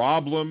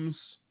problems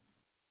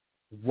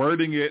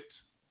wording it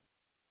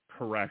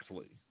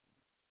correctly.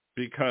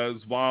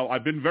 Because while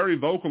I've been very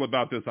vocal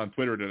about this on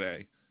Twitter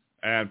today,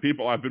 and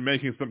I've been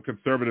making some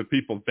conservative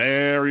people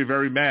very,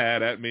 very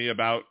mad at me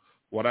about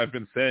what I've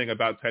been saying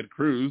about Ted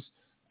Cruz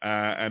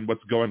and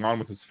what's going on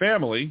with his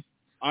family,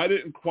 I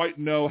didn't quite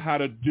know how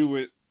to do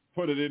it,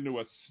 put it into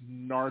a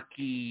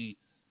snarky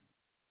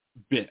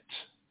bit.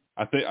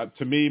 I think,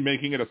 to me,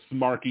 making it a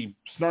snarky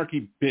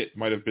bit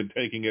might have been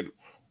taking it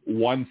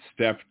one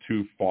step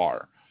too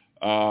far.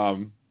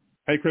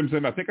 Hey,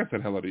 Crimson, I think I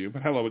said hello to you,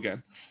 but hello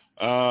again.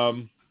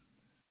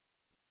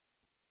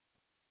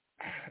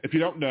 If you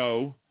don't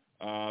know,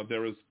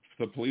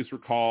 the police were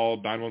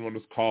called, 911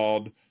 was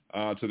called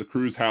to the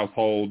Cruz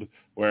household,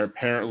 where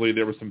apparently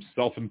there were some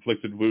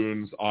self-inflicted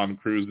wounds on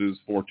Cruz's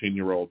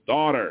 14-year-old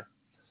daughter.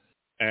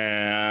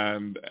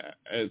 And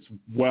it's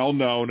well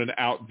known and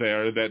out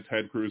there that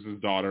Ted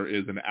Cruz's daughter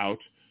is an out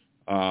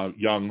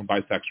young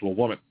bisexual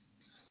woman.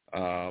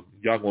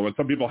 Young woman.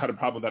 Some people had a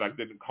problem that I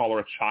didn't call her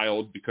a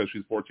child because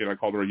she's 14. I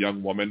called her a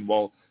young woman.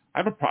 Well, I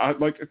have a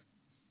problem. It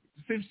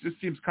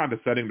seems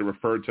condescending to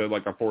refer to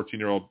like a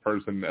 14-year-old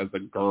person as a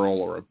girl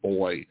or a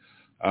boy.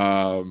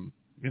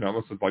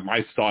 This is like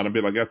my son. I'd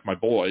be like, that's my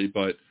boy.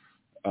 But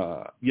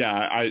I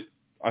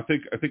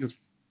think it's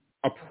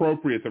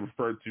appropriate to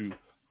refer to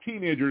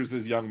teenagers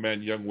as young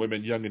men, young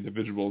women, young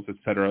individuals,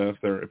 etc.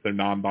 If they're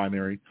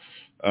non-binary.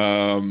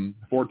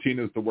 14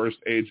 is the worst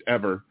age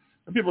ever.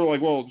 And people are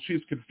like, well,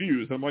 she's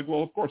confused. I'm like,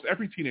 well, of course,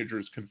 every teenager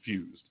is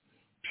confused.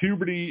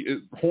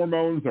 Puberty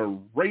hormones are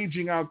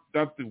raging out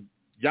the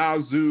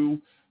yazoo.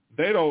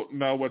 They don't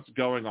know what's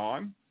going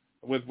on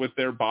with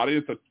their body.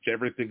 It's like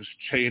everything's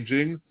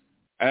changing,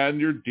 and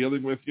you're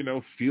dealing with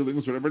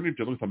feelings, whatever. And you're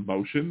dealing with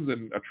emotions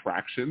and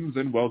attractions.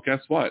 And well,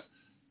 guess what?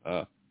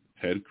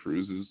 Ted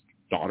Cruz's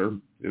daughter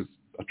is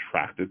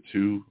attracted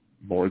to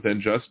more than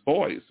just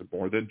boys,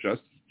 more than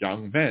just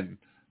young men,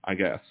 I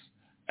guess.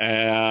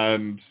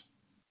 And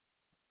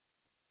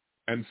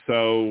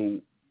so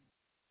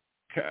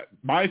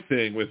my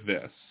thing with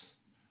this,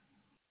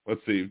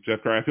 let's see,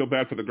 Jeff Gray, I feel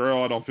bad for the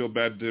girl. I don't feel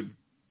bad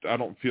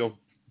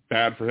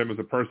for him as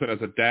a person,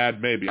 as a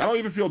dad, maybe. I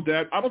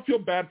don't feel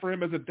bad for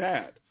him as a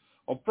dad.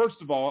 Well, first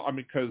of all,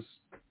 because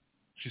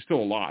she's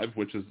still alive,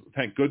 which is,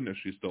 thank goodness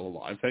she's still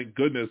alive. Thank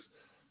goodness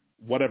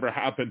whatever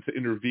happened to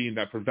intervene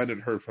that prevented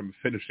her from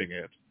finishing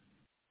it.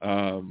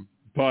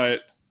 But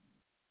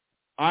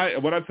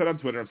what I've said on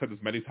Twitter, I've said this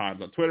many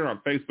times on Twitter,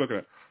 on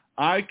Facebook,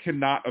 I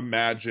cannot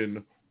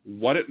imagine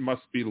what it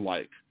must be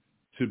like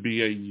to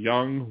be a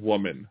young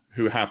woman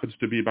who happens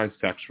to be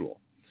bisexual,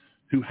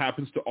 who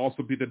happens to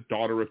also be the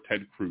daughter of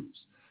Ted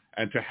Cruz,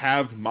 and to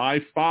have my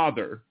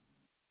father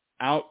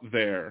out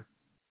there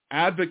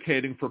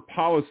advocating for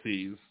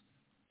policies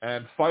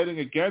and fighting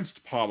against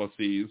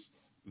policies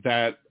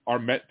that are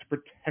meant to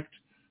protect,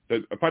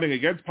 fighting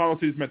against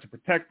policies meant to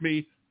protect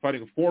me,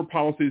 fighting for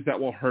policies that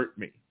will hurt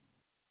me.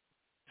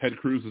 Ted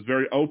Cruz is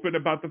very open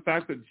about the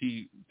fact that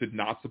he did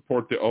not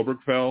support the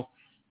Obergefell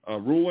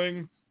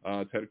ruling.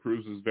 Ted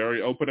Cruz is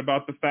very open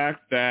about the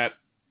fact that,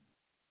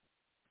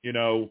 he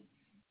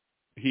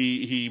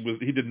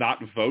did not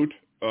vote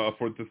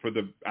for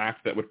the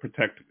act that would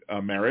protect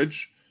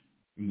marriage.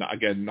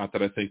 Again, not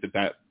that I think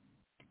that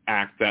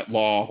act, that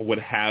law would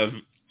have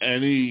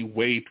any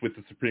weight with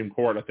the Supreme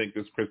Court. I think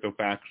this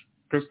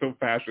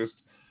Christo-fascist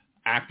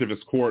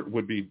activist court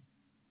would be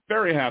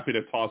very happy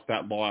to toss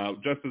that law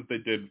out, just as they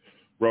did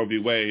Roe v.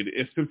 Wade,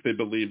 since they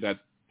believe that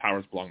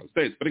powers belong to the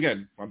states. But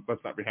again,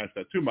 let's not rehash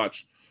that too much.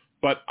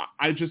 But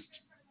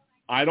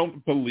I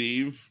don't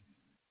believe,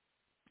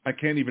 I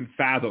can't even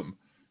fathom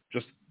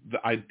just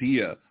the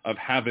idea of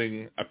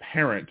having a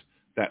parent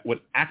that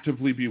would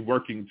actively be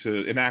working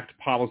to enact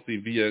policy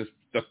via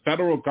the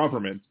federal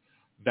government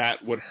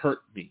that would hurt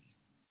me.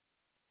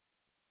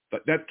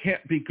 But that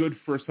can't be good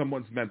for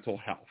someone's mental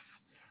health.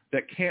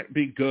 That can't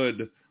be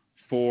good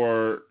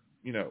for,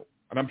 and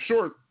I'm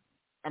sure,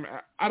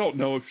 I don't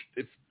know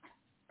if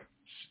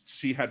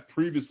she had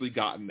previously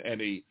gotten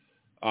any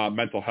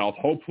mental health.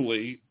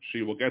 Hopefully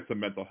she will get some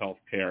mental health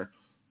care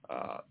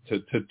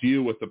to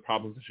deal with the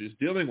problems that she's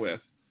dealing with.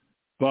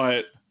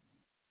 But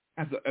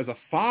as a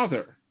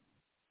father,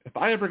 if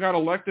I ever got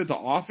elected to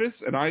office,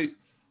 and I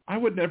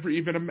would never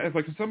even imagine,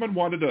 like if someone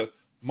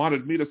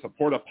wanted me to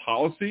support a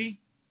policy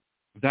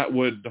that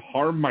would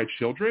harm my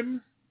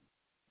children,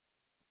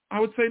 I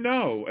would say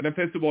no. And if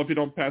they said, well, if you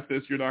don't pass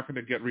this, you're not going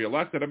to get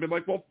reelected, I'd be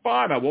like, well,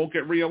 fine, I won't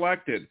get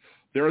reelected.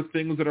 There are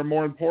things that are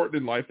more important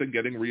in life than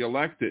getting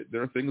reelected.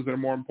 There are things that are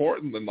more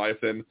important in life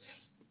than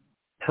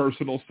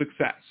personal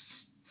success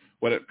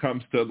when it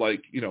comes to,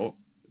 like,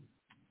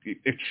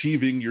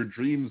 achieving your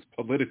dreams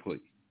politically.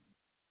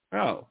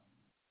 No.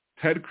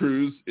 Ted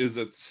Cruz is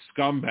a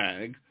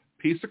scumbag,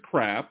 piece of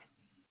crap,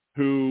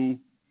 who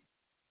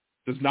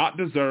does not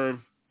deserve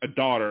a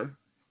daughter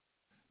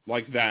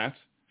like that.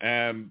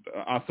 And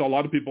I saw a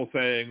lot of people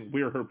saying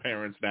we're her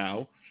parents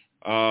now.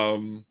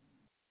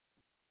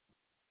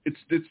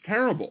 It's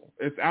terrible.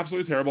 It's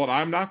absolutely terrible. And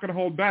I'm not going to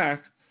hold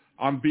back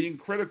on being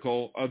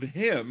critical of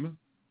him,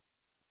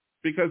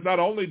 because not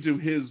only do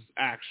his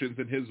actions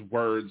and his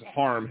words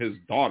harm his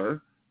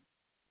daughter,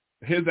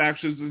 his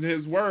actions and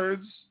his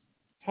words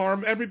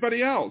harm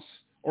everybody else,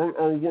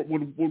 or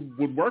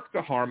would work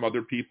to harm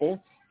other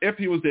people if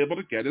he was able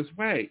to get his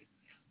way.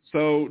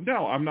 So,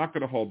 no, I'm not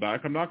going to hold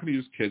back. I'm not going to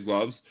use kid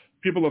gloves.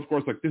 People, of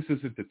course, like, this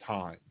isn't the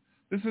time.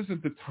 This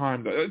isn't the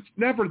time. It's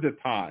never the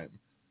time.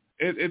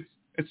 It's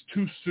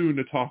too soon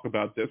to talk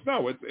about this.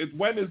 No,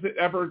 when is it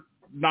ever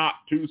not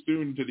too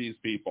soon to these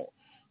people?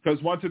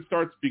 Because once it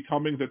starts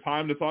becoming the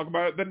time to talk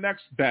about it, the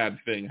next bad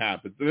thing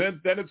happens.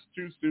 Then it's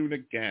too soon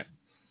again.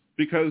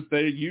 Because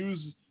they use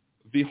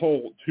the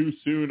whole too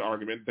soon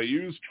argument. They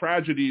use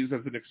tragedies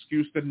as an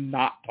excuse to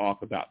not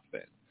talk about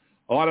things.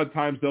 A lot of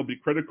times they'll be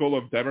critical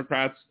of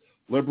Democrats,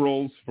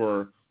 liberals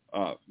for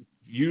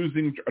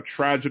using a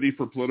tragedy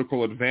for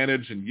political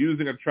advantage and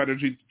using a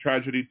tragedy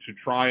to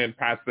try and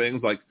pass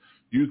things like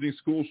using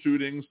school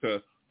shootings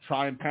to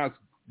try and pass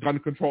gun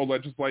control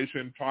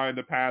legislation, trying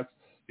to pass,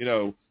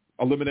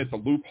 eliminate the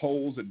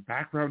loopholes in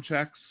background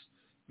checks.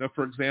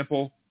 For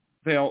example,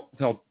 they'll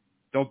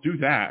do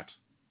that,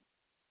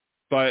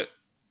 but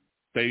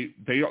they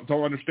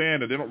don't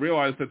understand, and they don't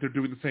realize that they're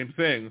doing the same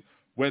thing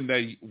when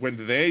they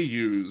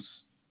use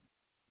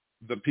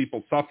the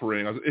people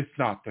suffering. It's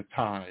not the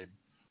time.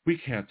 We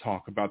can't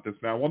talk about this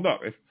now. Well, no.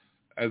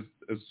 As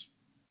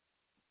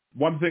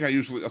one thing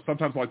I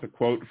sometimes like to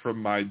quote from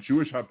my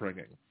Jewish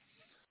upbringing.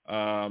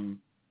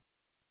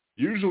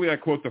 Usually I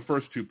quote the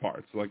first two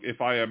parts. Like, if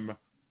I am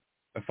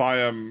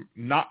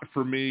not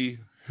for me,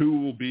 who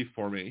will be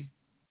for me?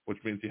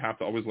 Which means you have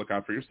to always look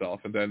out for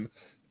yourself. And then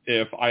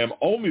if I am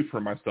only for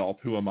myself,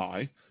 who am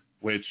I?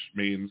 Which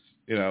means,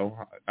 I'm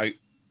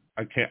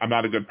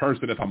not a good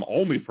person if I'm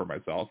only for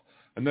myself.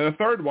 And then the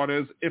third one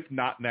is, if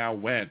not now,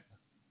 when?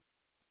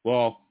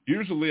 Well,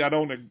 usually I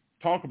don't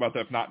talk about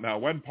the if not now,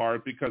 when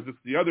part, because it's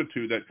the other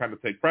two that kind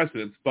of take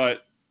precedence.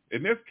 But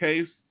in this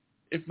case,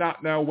 if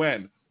not now,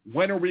 when?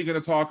 When are we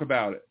going to talk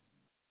about it?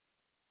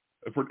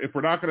 If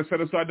we're not going to set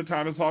aside the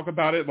time to talk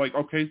about it, like,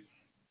 okay,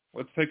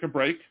 let's take a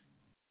break.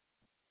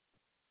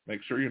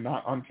 Make sure you're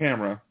not on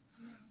camera.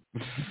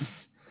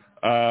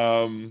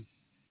 And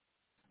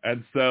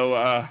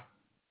so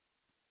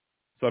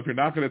if you're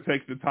not going to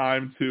take the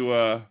time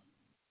to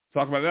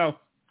talk about it now,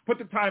 put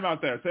the time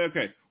out there. Say,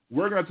 okay,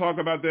 we're going to talk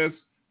about this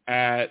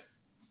at,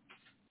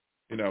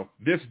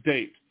 this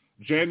date,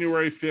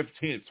 January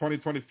 15th,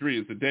 2023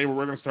 is the day where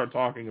we're going to start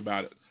talking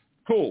about it.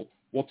 Cool.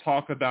 We'll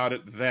talk about it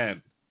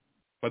then.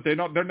 But they're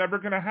never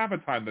going to have a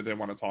time that they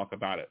want to talk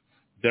about it.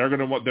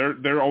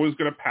 They're always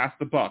going to pass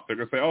the buck. They're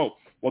going to say, oh,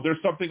 well,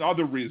 there's something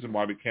other reason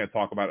why we can't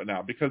talk about it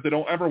now, because they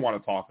don't ever want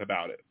to talk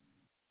about it.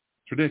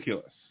 It's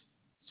ridiculous.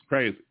 It's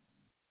crazy.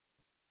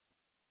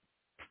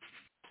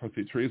 Let's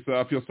see, Teresa,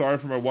 I feel sorry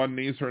for my one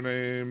niece. Her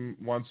name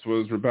once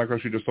was Rebecca.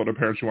 She just told her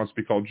parents she wants to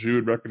be called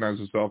Jude,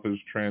 recognizes herself as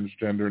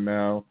transgender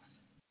now.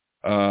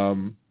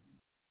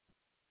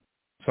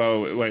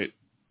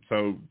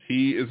 So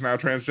he is now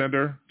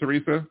transgender,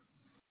 Teresa?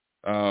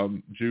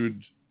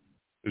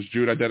 Is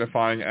Jude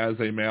identifying as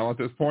a male at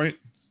this point?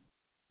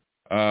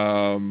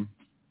 But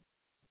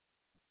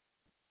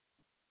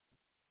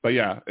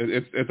yeah,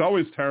 it's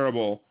always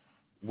terrible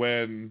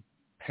when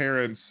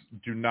parents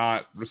do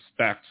not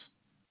respect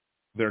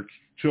their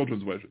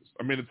children's wishes.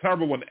 I mean, it's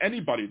terrible when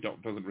anybody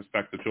doesn't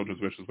respect the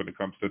children's wishes when it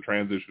comes to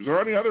trans issues or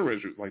any other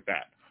issues like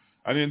that.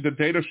 I mean, the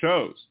data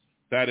shows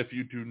that if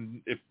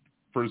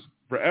for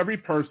every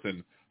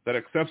person that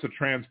accepts a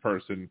trans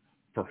person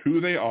for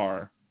who they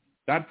are,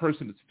 that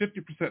person is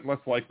 50% less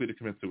likely to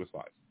commit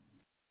suicide.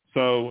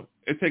 So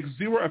it takes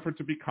zero effort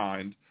to be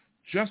kind.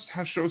 Just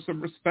show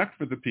some respect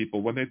for the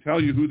people when they tell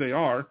you who they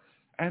are,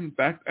 and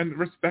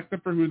respect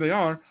them for who they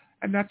are,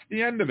 and that's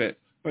the end of it.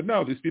 But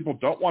no, these people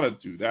don't want to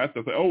do that.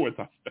 They'll say, oh,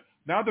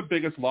 Now the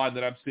biggest line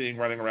that I'm seeing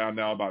running around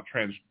now about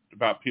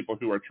people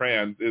who are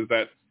trans is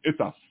that it's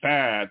a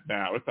fad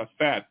now. It's a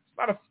fad. It's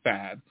not a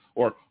fad.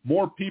 Or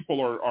more people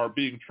are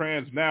being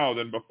trans now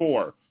than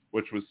before,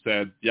 which was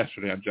said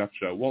yesterday on Jeff's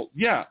show. Well,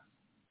 yeah,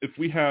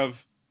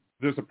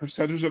 there's a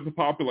percentage of the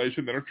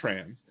population that are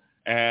trans.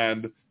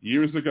 And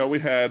years ago we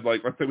had,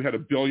 let's say we had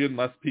 1 billion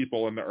less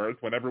people on the earth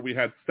whenever we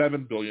had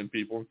 7 billion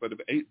people instead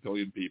of 8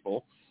 billion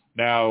people.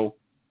 Now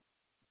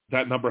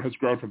that number has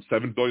grown from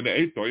 7 billion to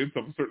 8 billion,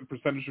 so if a certain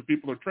percentage of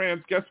people are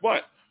trans, guess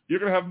what? You're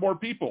going to have more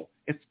people.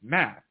 It's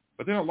math,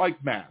 but they don't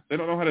like math. They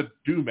don't know how to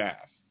do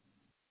math.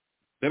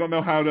 They don't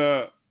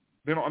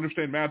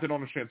understand math. They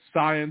don't understand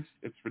science.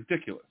 It's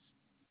ridiculous.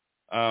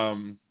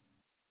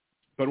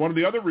 But one of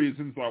the other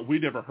reasons why we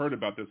never heard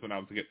about this when I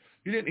was a kid,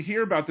 you didn't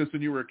hear about this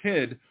when you were a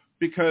kid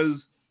because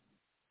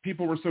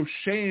people were so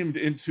shamed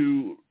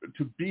into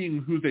being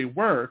who they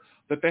were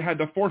that they had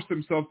to force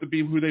themselves to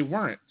be who they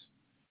weren't.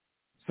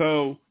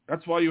 So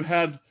that's why you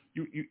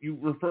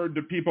referred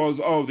to people as,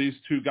 oh, these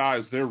two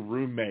guys, they're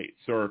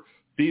roommates, or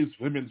these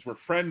women were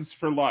friends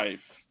for life.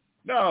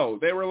 No,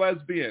 they were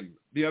lesbian.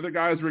 The other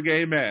guys were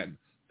gay men.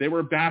 They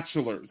were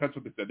bachelors. That's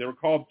what they said. They were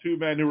called two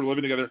men who were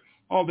living together.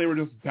 Oh, they were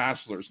just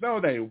bachelors.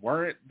 No, they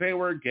weren't. They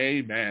were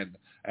gay men.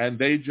 And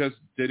they just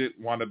didn't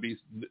want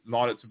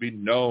it to be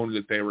known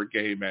that they were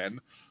gay men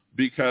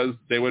because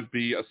they would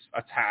be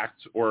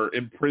attacked or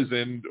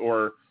imprisoned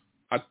or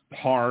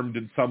harmed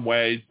in some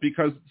way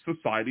because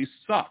society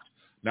sucked.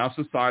 Now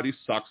society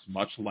sucks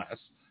much less,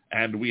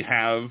 and we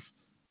have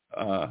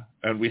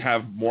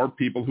more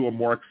people who are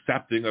more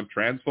accepting of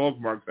trans folk,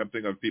 more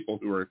accepting of people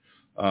who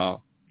are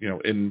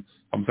in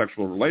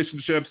homosexual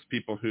relationships,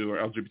 people who are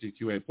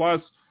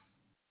LGBTQA+.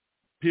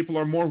 People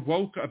are more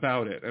woke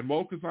about it, and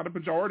woke is not a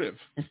pejorative.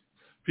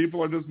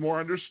 People are just more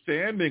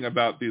understanding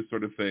about these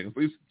sort of things.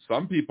 At least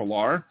some people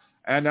are,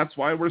 and that's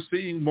why we're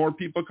seeing more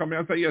people come out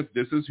and say, "Yes,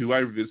 this is who I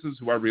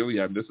really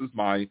am. This is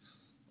my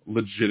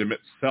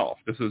legitimate self.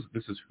 This is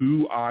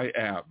who I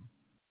am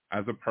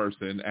as a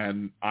person,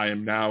 and I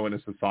am now in a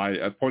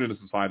point in a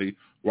society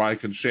where I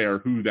can share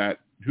who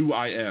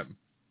I am,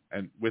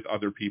 and with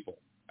other people,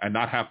 and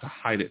not have to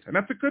hide it, and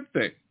that's a good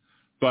thing.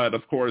 But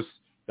of course,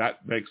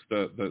 that makes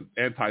the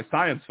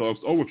anti-science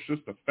folks, oh, it's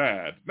just a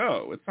fad.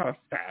 No, it's not a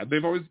fad.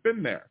 They've always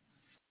been there.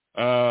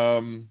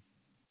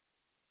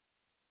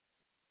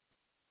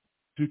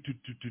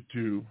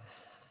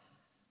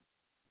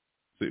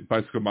 See,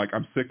 Bicycle Mike,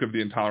 I'm sick of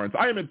the intolerance.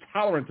 I am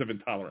intolerant of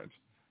intolerance.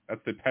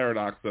 That's the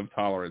paradox of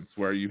tolerance,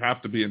 where you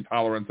have to be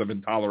intolerant of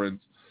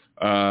intolerance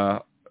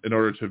in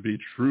order to be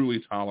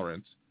truly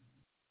tolerant.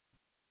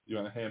 You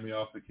want to hand me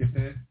off the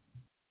kitty?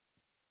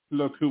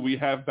 Look who we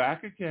have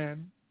back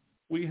again.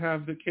 We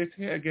have the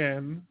kitty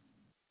again.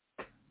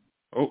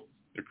 Oh,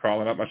 you're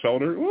crawling up my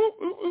shoulder. Ooh,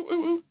 ooh, ooh,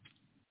 ooh, ooh.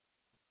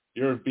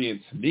 You're being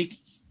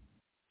sneaky.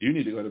 You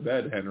need to go to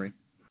bed, Henry.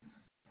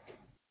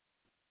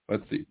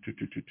 Let's see.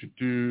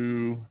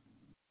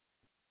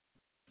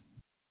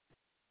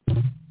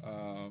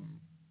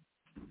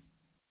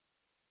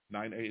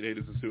 988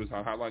 is the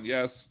suicide hotline.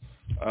 Yes.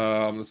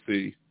 Let's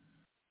see.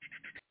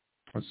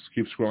 Let's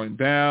keep scrolling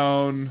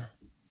down.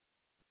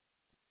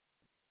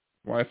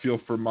 Why I feel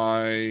for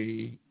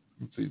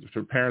let's see,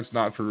 for parents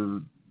not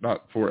for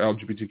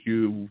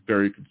LGBTQ,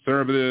 very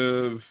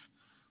conservative.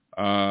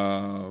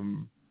 I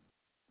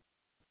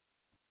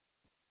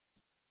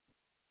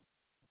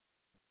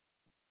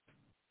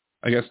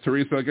guess,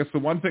 Teresa, the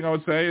one thing I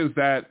would say is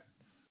that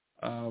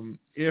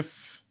if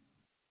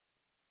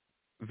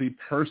the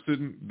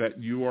person that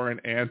you are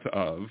an aunt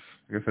of,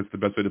 I guess that's the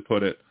best way to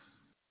put it,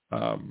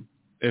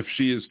 if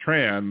she is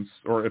trans,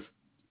 or if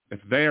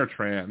they are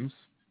trans,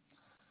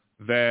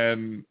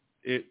 then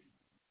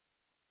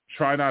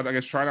try not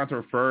to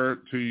refer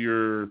to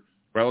your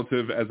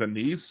relative as a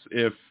niece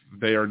if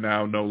they are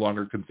now no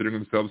longer considering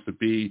themselves to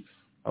be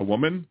a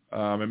woman,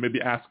 and maybe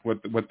ask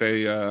what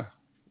they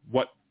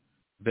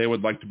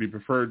would like to be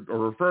preferred or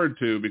referred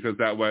to, because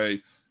that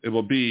way it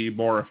will be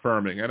more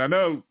affirming. And I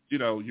know,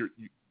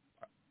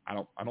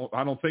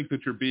 I don't think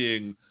that you're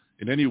being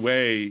in any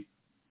way,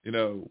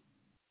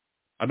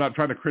 I'm not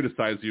trying to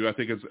criticize you. I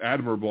think it's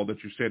admirable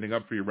that you're standing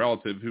up for your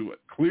relative who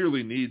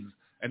clearly needs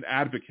an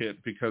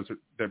advocate because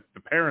the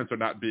parents are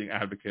not being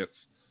advocates.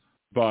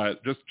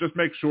 But just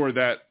make sure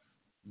that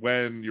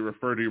when you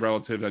refer to your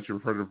relative, that you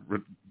refer to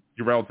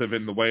your relative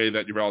in the way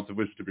that your relative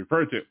wishes to be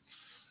referred to.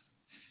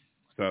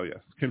 So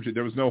yes, Kimchi,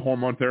 there was no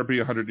hormone therapy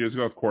 100 years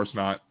ago. Of course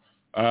not.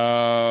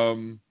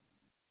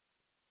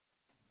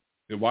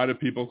 Why do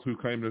people who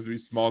claim to be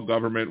small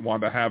government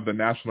want to have the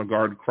National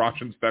Guard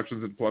crotch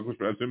inspections and plug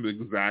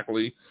restrooms?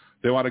 Exactly.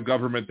 They want a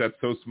government that's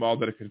so small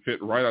that it can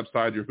fit right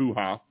upside your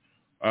hoo-ha.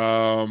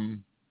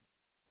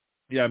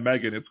 Yeah,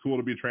 Megan, it's cool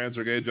to be trans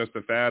or gay, just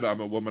a fad.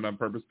 I'm a woman on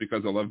purpose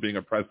because I love being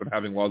oppressed and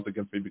having laws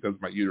against me because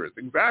of my uterus.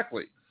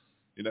 Exactly.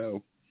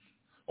 Well,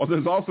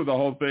 there's also the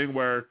whole thing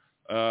where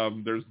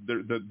there's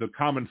the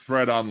common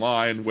thread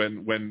online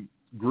when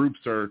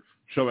groups are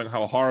showing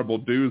how horrible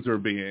dudes are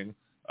being.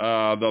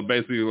 They'll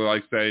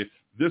basically say,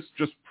 this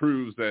just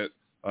proves that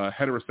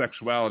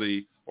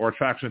heterosexuality or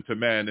attraction to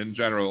men in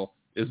general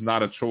is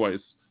not a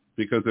choice,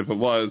 because if it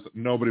was,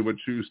 nobody would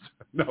choose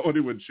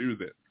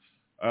it.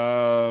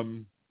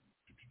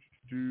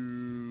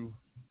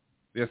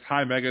 Yes,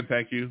 hi Megan,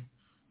 thank you.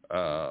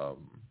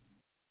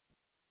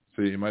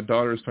 See, my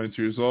daughter is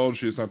 22 years old.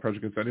 She's not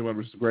prejudiced against anyone,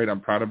 which is great.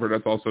 I'm proud of her.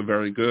 That's also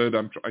very good.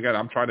 I'm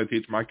trying to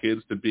teach my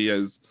kids to be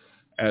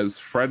as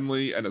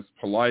friendly and as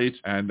polite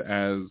and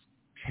as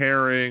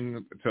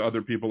caring to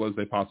other people as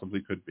they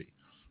possibly could be.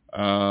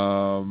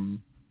 And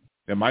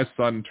my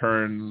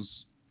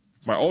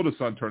oldest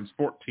son turns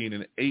 14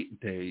 in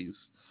 8 days.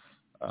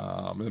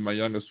 And then my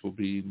youngest will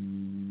be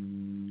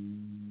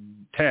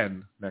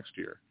 10 next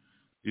year.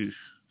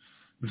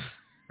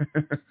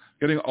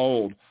 Getting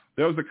old.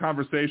 There was a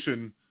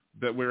conversation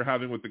that we were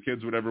having with the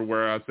kids, whatever,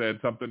 where I said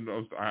something,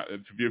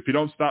 if you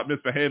don't stop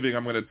misbehaving,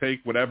 I'm going to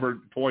take whatever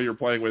toy you're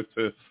playing with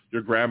to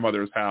your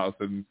grandmother's house.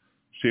 And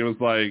he was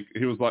like,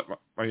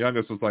 my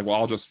youngest was like, well,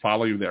 I'll just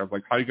follow you there. I'm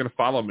like, how are you going to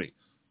follow me?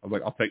 I was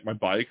like, I'll take my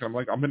bike. And I'm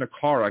like, I'm in a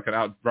car. I can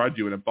outride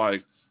you in a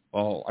bike.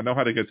 Well, I know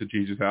how to get to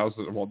Gigi's house.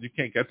 Well, you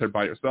can't get there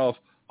by yourself.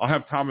 I'll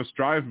have Thomas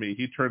drive me.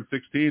 He turned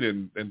 16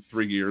 in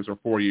 3 years or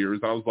 4 years.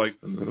 I was like,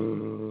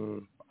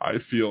 I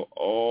feel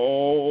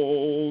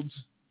old.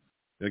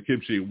 Yeah,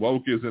 Kimchi,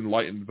 woke is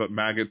enlightened, but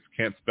maggots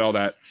can't spell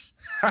that.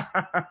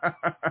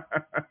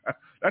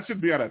 That should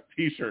be on a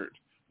T-shirt.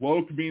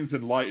 Woke means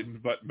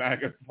enlightened, but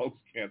maggots, folks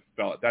can't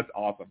spell it. That's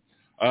awesome.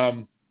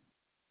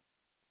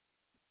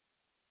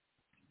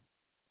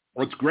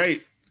 What's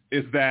great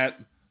is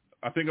that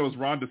I think it was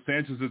Ron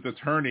DeSantis'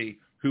 attorney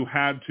who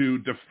had to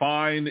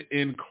define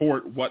in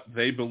court what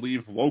they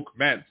believe woke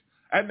meant.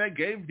 And they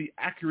gave the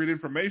accurate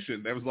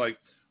information. They was like,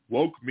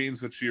 woke means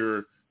that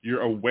you're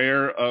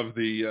aware of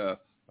the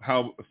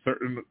how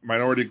certain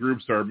minority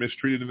groups are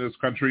mistreated in this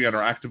country and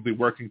are actively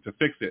working to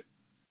fix it.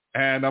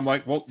 And I'm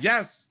like, well,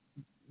 yes,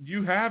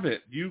 you have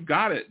it. You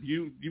got it.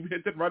 You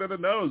hit it right on the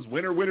nose.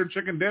 Winner, winner,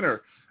 chicken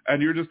dinner.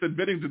 And you've just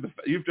admitted to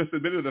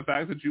the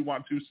fact that you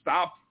want to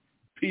stop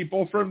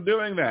people from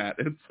doing that.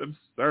 It's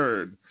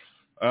absurd.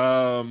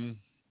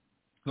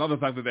 Another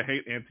fact that they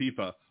hate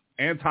Antifa.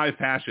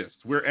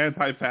 Anti-fascists. We're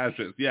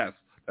anti-fascists. Yes,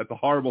 that's a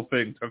horrible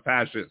thing to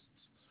fascists.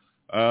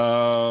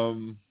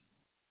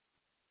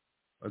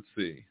 Let's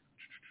see.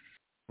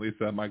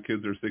 Lisa, my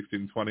kids are 16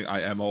 and 20.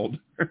 I am old.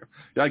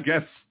 Yeah, I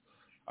guess.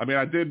 I mean,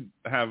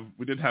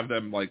 we did have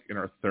them like in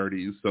our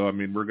 30s. So, I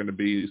mean, we're going to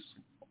be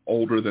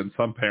older than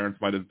some parents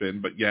might have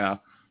been. But yeah,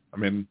 I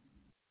mean,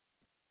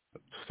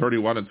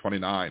 31 and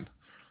 29.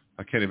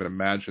 I can't even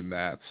imagine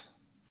that.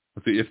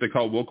 Let's see, if they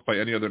call woke by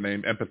any other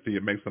name, empathy,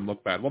 it makes them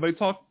look bad. Well, they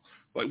talk,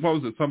 like, what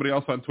was it? Somebody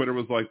else on Twitter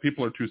was like,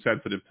 people are too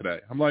sensitive today.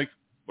 I'm like,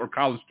 or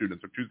college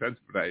students are too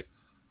sensitive today.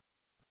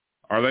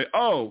 Are they?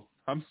 Oh,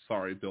 I'm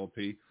sorry, Bill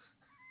P.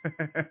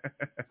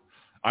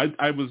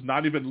 I was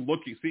not even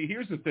looking. See,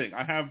 here's the thing.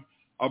 I have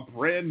a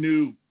brand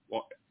new,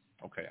 well,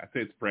 okay, I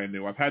say it's brand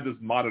new. I've had this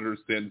monitor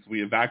since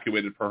we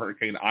evacuated for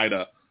Hurricane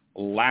Ida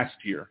last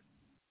year.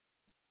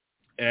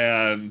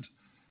 And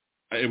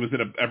it was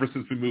ever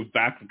since we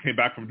came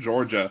back from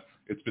Georgia,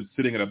 it's been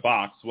sitting in a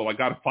box. Well,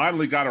 I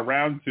finally got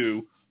around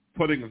to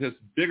putting this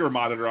bigger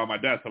monitor on my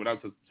desk.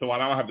 So I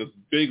now have this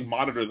big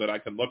monitor that I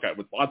can look at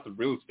with lots of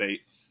real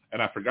estate.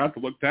 And I forgot to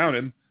look down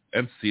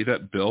and see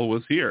that Bill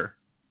was here.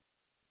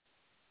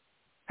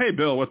 Hey,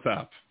 Bill, what's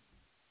up?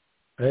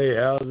 Hey,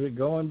 how's it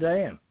going,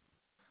 Dan?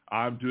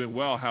 I'm doing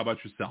well. How about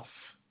yourself?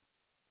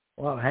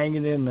 Well,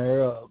 hanging in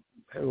there.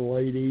 Had a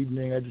late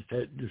evening. I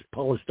just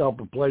polished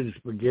up a plate of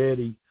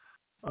spaghetti.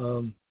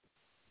 Had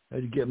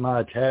to get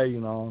my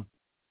Italian on.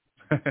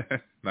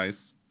 Nice.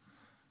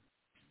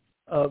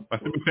 My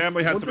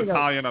family had some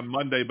Italian on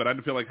Monday, but I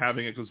didn't feel like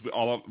having it because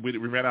we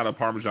ran out of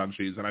Parmesan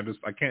cheese, and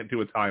I can't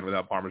do Italian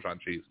without Parmesan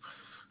cheese.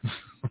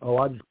 Oh,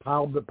 I just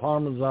piled the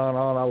Parmesan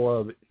on. I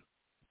love it.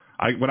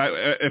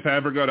 If I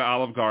ever go to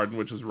Olive Garden,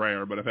 which is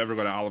rare, but if I ever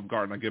go to Olive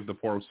Garden, I give the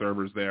poor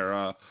servers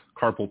there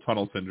carpal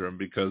tunnel syndrome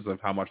because of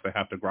how much they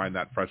have to grind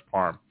that fresh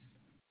parm.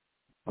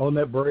 On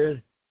that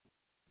bread?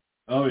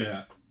 Oh,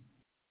 yeah.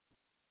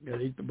 You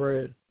gotta eat the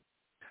bread.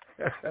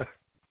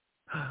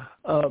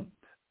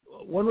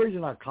 One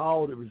reason I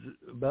called, it was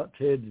about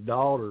Ted's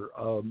daughter.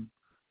 A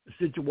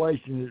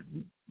situation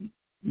that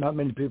not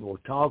many people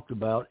have talked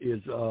about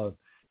is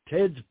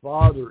Ted's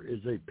father is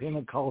a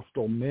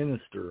Pentecostal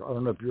minister. I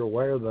don't know if you're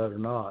aware of that or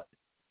not.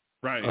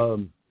 Right.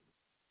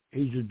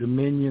 He's a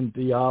Dominion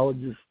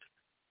theologist,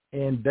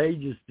 and they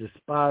just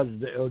despise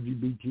the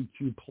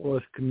LGBTQ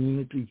plus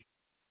community.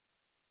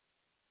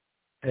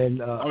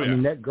 And I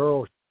mean, that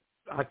girl,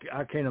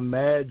 I can't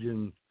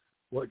imagine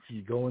what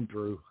she's going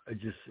through.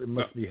 It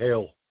must be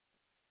hell.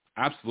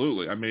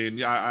 Absolutely. I mean,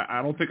 yeah,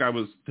 I don't think I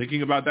was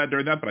thinking about that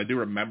during that, but I do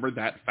remember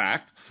that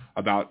fact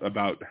about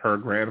her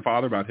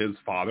grandfather, about his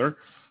father.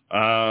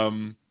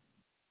 You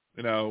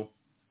know,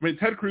 I mean,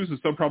 Ted Cruz is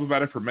so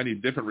problematic for many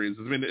different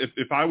reasons. I mean,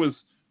 if I was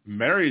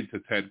married to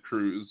Ted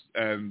Cruz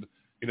and,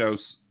 you know,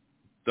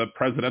 the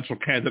presidential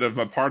candidate of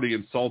my party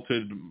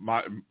insulted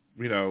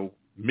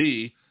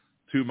me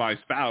to my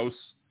spouse,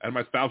 and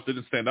my spouse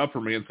didn't stand up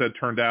for me, instead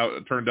turned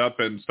up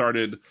and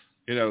started,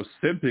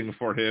 simping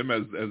for him,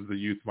 as the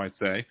youth might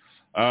say.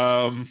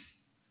 I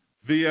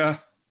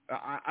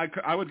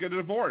would get a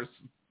divorce.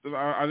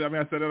 I mean,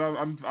 I said it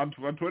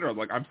on Twitter.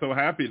 Like, I'm so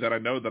happy that I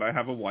know that I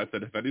have a wife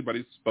that if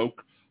anybody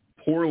spoke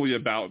poorly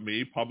about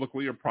me,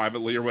 publicly or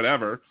privately or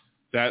whatever,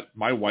 that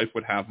my wife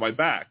would have my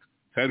back.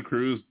 Ted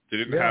Cruz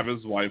didn't have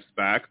his wife's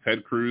back.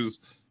 Ted Cruz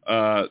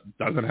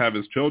doesn't have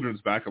his children's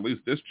back, at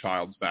least this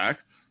child's back,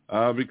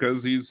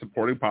 because he's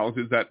supporting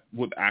policies that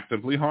would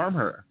actively harm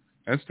her.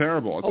 That's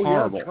terrible. It's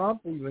horrible. Yeah,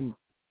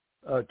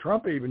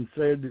 Trump even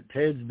said that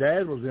Ted's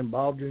dad was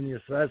involved in the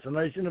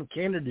assassination of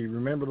Kennedy.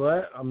 Remember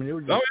that? I mean, it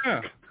was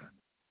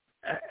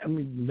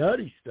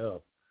nutty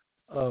stuff.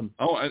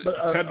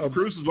 Ted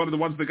Cruz is one of the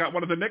ones that got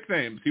one of the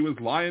nicknames. He was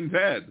Lion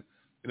Ted.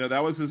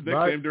 That was his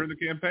nickname during the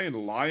campaign,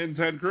 Lion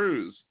Ted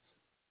Cruz.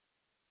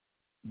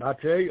 I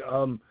tell you,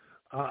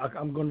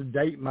 I'm going to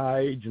date my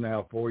age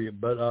now for you,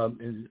 but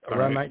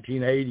around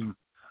 1980,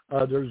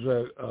 there's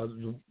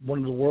one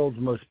of the world's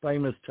most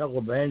famous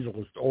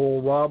televangelists,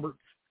 Oral Roberts.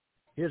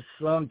 His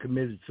son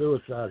committed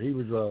suicide. He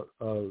was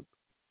a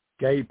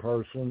gay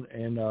person,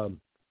 and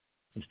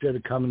instead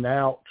of coming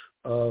out,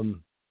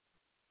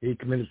 he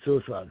committed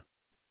suicide.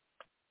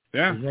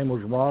 Yeah. His name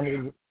was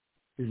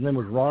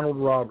Ronald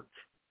Roberts.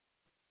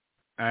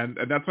 And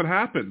that's what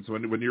happens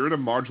when you're in a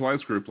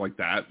marginalized group like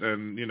that,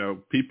 and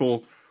the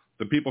people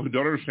who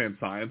don't understand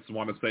science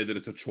want to say that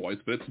it's a choice,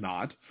 but it's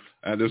not.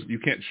 You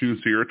can't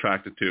choose who you're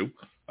attracted to.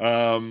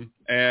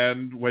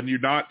 And when you're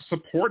not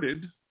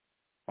supported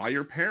by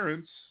your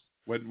parents,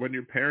 when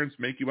your parents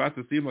make you out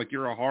to seem like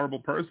you're a horrible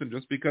person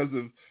just because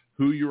of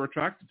who you're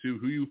attracted to,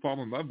 who you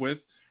fall in love with,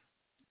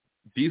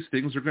 these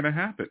things are going to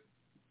happen.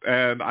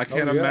 And I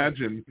can't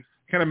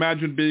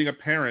imagine being a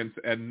parent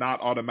and not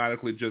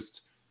automatically just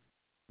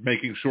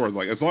making sure,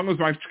 like, as long as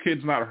my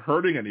kid's not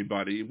hurting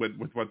anybody with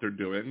what they're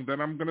doing, then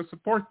I'm going to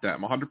support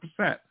them 100%.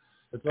 That's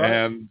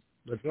right.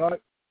 That's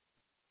right.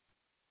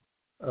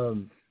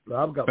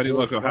 I've got Benny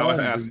Loco, how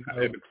asked,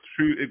 if it's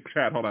true,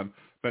 chat, hold on.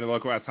 Benny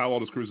Loco asked, how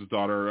old is Cruz's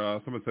daughter?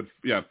 Someone said,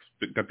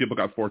 people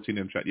got 14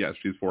 in chat. Yes,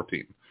 she's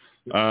 14.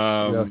 She's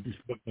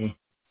 14.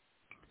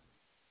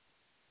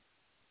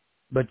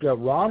 But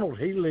Ronald,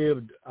 he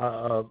lived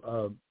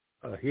a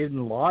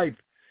hidden life.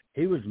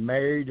 He was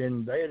married,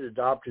 and they had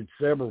adopted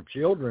several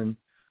children.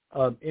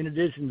 In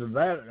addition to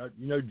that,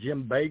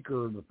 Jim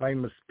Baker, the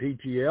famous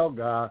PTL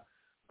guy,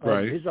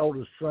 right. His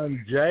oldest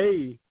son,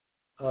 Jay,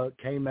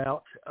 came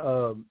out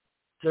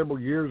several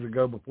years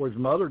ago before his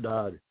mother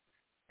died.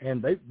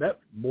 And that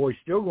boy's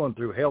still going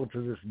through hell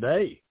to this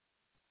day.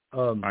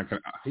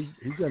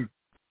 He's in...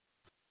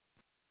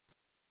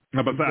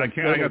 No, but I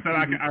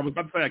was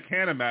about to say I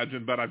can't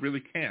imagine, but I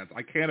really can't.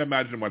 I can't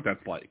imagine what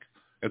that's like.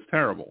 It's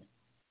terrible.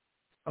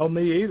 Oh,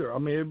 me either. I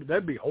mean,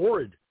 that'd be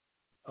horrid.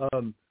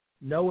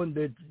 Knowing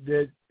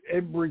that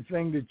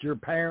everything that your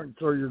parents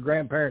or your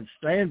grandparents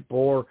stand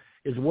for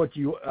is what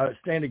you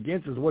stand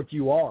against is what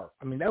you are.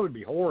 I mean, that would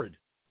be horrid.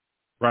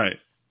 Right.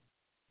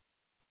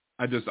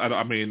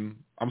 I mean,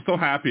 I'm so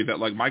happy that,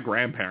 like, my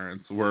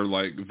grandparents were,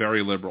 like,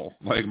 very liberal.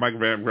 Like, my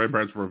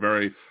grandparents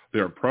were they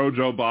were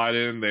pro-Joe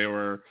Biden.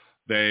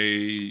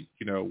 They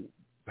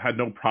had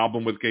no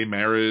problem with gay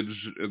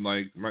marriage. And,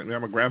 like,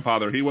 my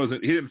grandfather, he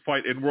didn't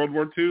fight in World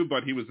War II,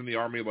 but he was in the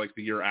army, like,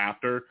 the year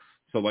after.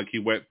 So, like, he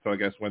went, I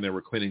guess, when they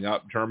were cleaning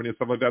up Germany and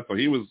stuff like that. So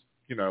he was,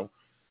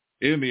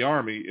 in the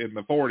army in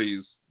the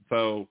 40s.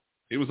 So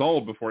he was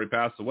old before he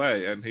passed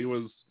away, and he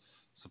was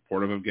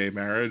supportive of gay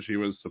marriage. He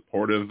was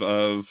supportive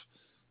of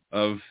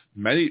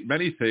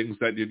many things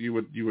that you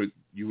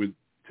would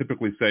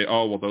typically say,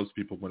 oh, well, those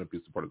people wouldn't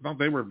be supportive. No,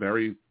 they were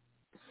very,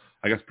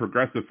 I guess,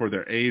 progressive for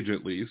their age,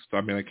 at least.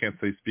 I mean, I can't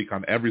speak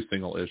on every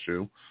single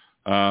issue.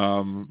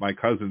 One of my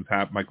cousins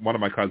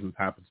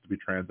happens to be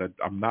trans.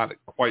 I'm not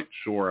quite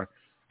sure.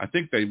 I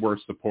think they were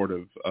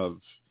supportive of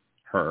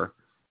her,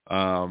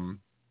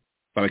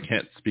 but I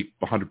can't speak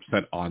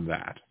 100% on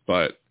that.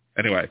 But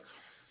anyway,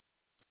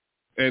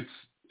 it's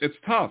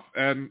tough.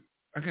 And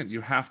again, you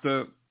have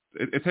to,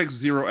 it takes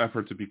zero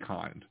effort to be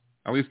kind.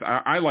 At least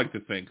I like to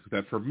think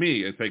that for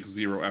me, it takes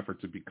zero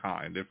effort to be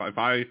kind.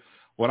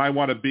 When I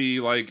want to be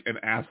like an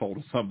asshole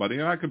to somebody,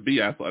 and I could be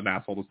an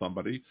asshole to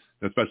somebody,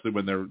 especially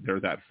when they're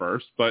that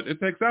first, but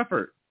it takes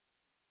effort.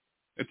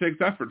 It takes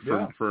effort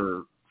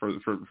for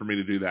me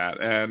to do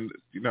that. And,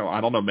 I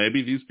don't know,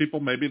 maybe these people,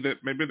 maybe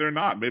they're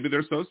not. Maybe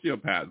they're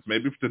sociopaths.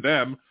 Maybe to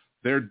them,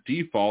 their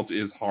default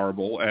is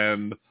horrible,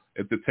 and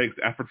it takes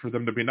effort for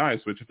them to be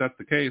nice, which if that's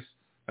the case,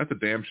 that's a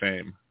damn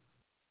shame.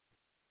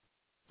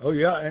 Oh,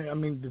 yeah. And I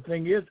mean, the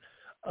thing is,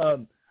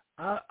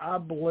 I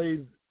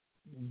believe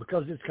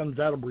because this comes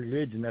out of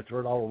religion, that's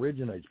where it all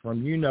originates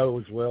from.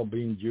 As well,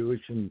 being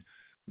Jewish, and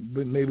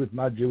me with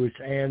my Jewish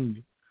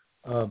and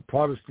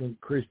Protestant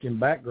Christian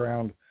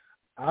background,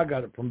 I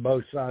got it from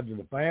both sides of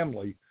the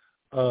family.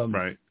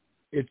 Right.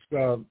 It's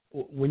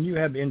when you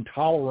have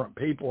intolerant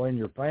people in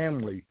your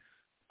family,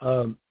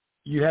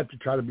 you have to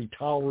try to be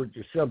tolerant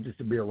yourself just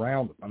to be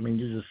around them. I mean,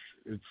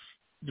 it's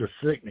just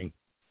sickening.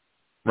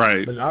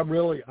 Right. But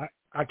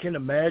I can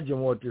imagine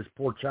what this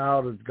poor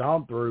child has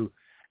gone through.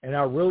 And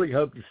I really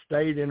hope the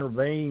state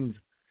intervenes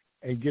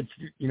and gets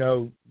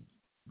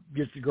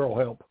the girl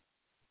help.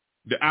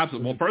 Yeah,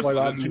 absolutely. Well, first of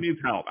all, she needs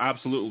help.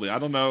 Absolutely. I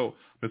don't know.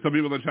 There's some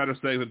people that try to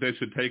say that they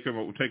should take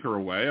her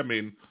away. I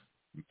mean,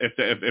 if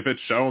it's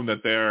shown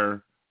that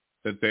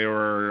they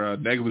were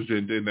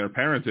negligent in their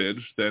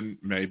parentage, then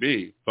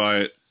maybe.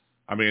 But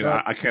I mean,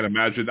 I can't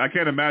imagine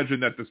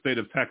that the state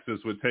of Texas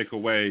would take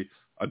away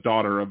a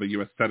daughter of a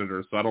U.S.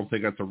 senator. So I don't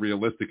think that's a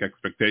realistic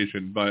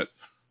expectation. But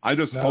I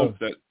just hope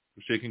that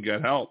she can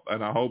get help,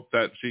 and I hope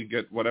that she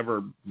get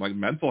whatever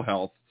mental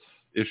health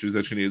issues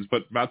that she needs.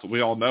 But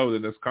we all know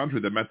in this country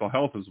that mental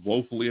health is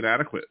woefully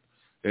inadequate.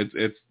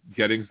 It's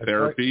getting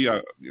therapy.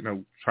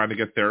 Trying to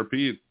get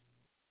therapy.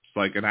 It's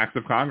like an act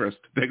of Congress.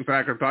 It takes an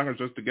act of Congress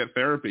just to get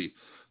therapy.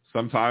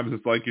 Sometimes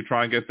it's like you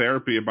try and get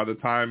therapy, and by the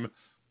time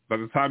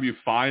you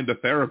find a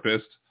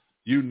therapist,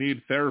 you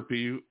need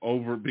therapy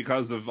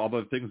because of all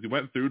the things you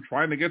went through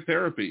trying to get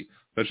therapy.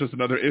 That's just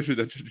another issue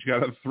that you got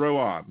to throw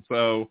on.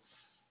 So,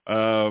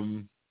 I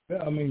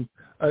mean,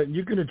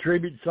 you can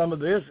attribute some of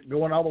this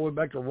going all the way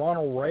back to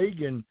Ronald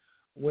Reagan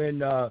when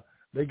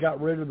they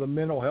got rid of the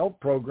mental health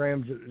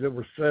programs that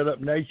were set up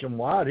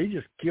nationwide. He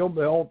just killed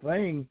the whole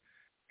thing,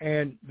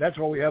 and that's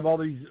why we have all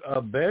these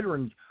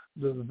veterans.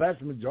 The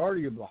vast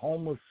majority of the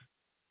homeless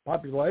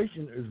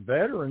population is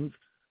veterans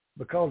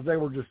because they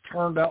were just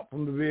turned out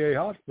from the VA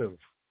hospitals.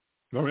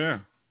 Oh, yeah.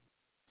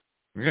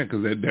 Yeah,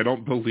 because they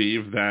don't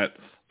believe that.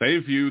 They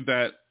view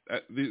that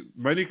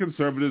many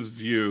conservatives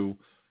view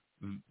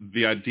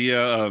the idea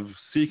of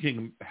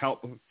seeking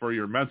help for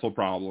your mental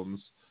problems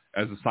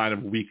as a sign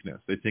of weakness.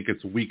 They think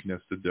it's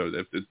weakness to do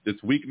it.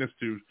 It's weakness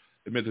to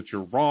admit that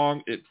you're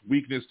wrong. It's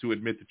weakness to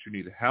admit that you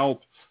need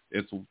help.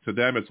 To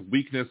them, it's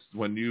weakness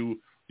when you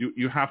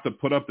have to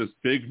put up this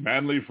big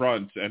manly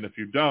front, and if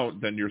you don't,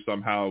 then you're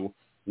somehow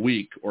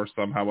weak or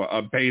somehow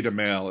a beta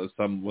male, as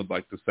some would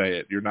like to say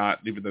it. You're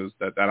not, even though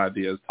that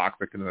idea is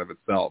toxic in and of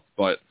itself.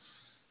 But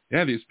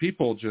yeah, these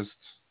people just,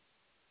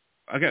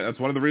 again, that's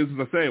one of the reasons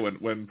I say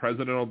when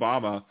President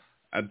Obama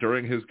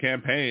during his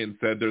campaign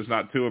said there's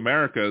not two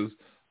Americas,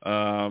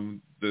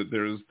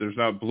 there's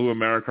not blue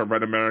America,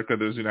 red America,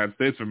 there's the United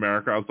States of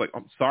America. I was like,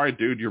 I'm sorry,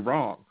 dude, you're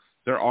wrong.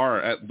 There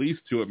are at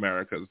least two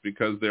Americas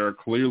because there are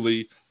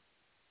clearly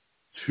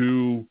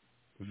two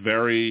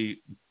very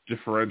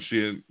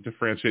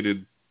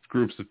differentiated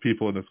groups of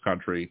people in this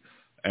country,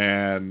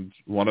 and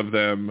one of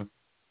them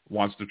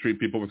wants to treat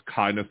people with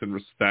kindness and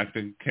respect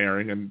and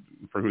caring and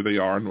for who they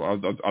are, and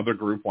the other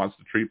group wants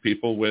to treat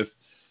people with,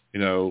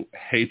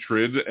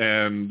 hatred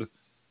and,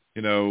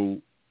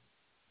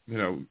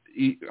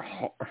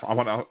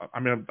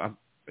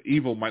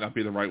 evil might not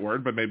be the right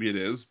word, but maybe it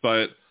is,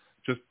 but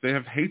just they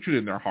have hatred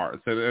in their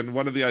hearts. And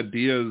one of the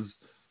ideas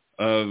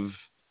of,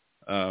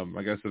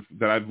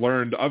 that I've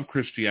learned of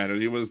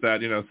Christianity was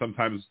that,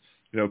 sometimes,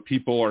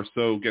 people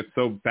get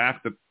so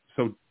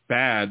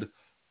bad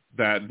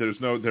that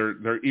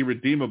they're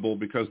irredeemable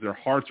because their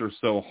hearts are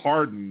so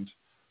hardened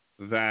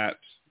that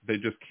they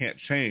just can't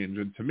change.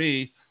 And to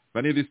me,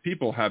 many of these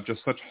people have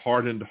just such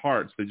hardened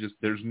hearts.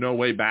 There's no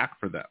way back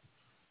for them.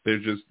 They're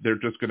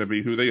just going to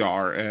be who they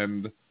are.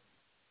 And,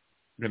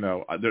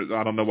 I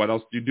don't know what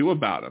else you do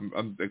about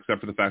them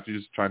except for the fact you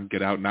just try and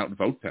get out and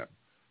outvote them.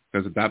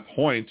 Because at that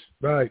point,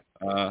 right.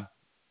 Because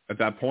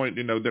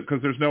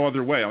there's no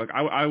other way. Like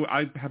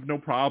I have no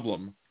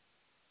problem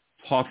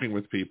talking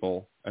with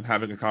people and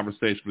having a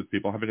conversation with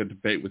people, having a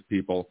debate with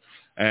people.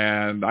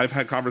 And I've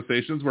had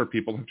conversations where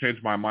people have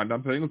changed my mind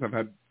on things. I've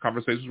had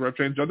conversations where I've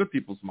changed other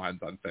people's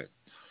minds on things.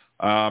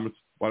 It's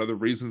one of the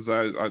reasons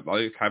I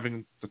like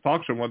having the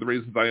talk show. One of the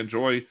reasons I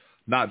enjoy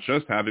not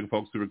just having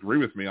folks who agree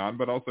with me on,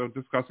 but also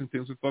discussing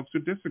things with folks who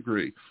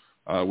disagree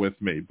with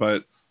me.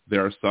 But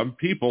there are some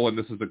people, and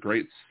this is a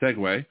great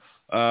segue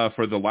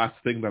for the last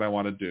thing that I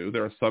want to do.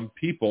 There are some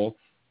people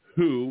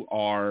who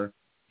are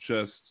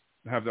just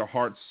have their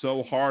hearts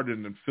so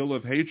hardened and full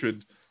of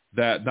hatred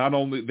that not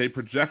only they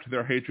project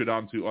their hatred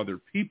onto other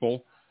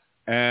people,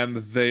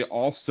 and they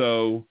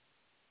also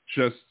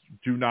just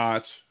do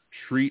not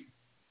treat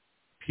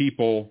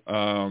people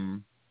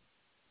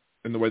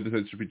in the way that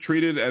they should be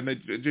treated, and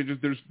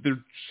they're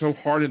so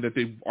hardened that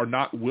they are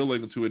not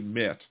willing to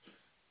admit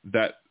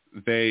that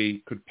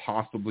they could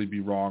possibly be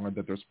wrong and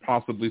that there's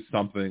possibly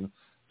something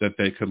that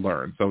they could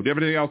learn. So do you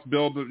have anything else,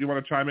 Bill, that you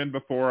want to chime in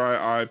before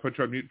I put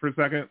you on mute for a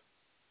second?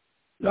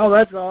 No,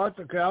 that's all. That's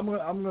okay. I'm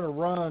going to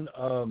run.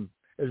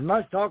 It was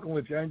nice talking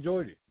with you. I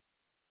enjoyed it.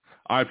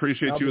 I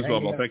appreciate you as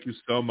well, Bill. Thank you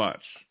so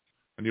much.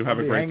 And you have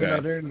a great day.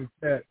 Out there in the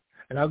chat.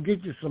 And I'll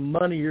get you some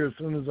money here as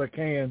soon as I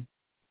can.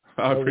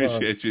 I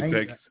appreciate you.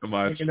 Thank you so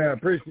much. I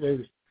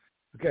appreciate it.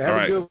 Okay,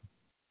 have a good.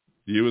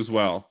 You as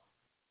well.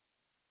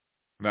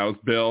 And that was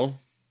Bill,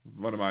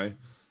 one of my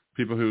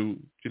people who,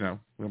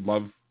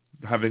 love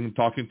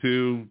talking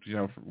to,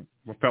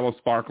 fellow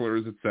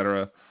sparklers,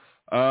 etc.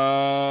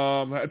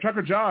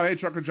 Trucker John. Hey,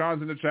 Trucker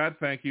John's in the chat.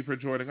 Thank you for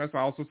joining us. I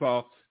also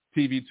saw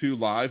TV2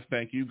 Live.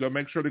 Thank you.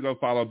 Make sure to go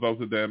follow both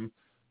of them.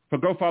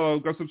 But go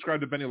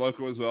subscribe to Benny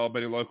Loco as well.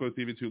 Benny Loco,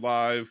 TV2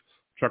 Live,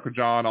 Trucker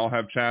John all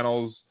have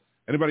channels.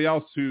 Anybody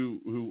else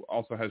who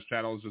also has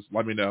channels, just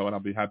let me know, and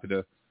I'll be happy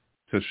to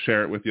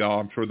share it with y'all.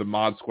 I'm sure the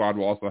Mod Squad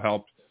will also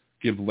help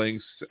give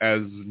links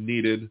as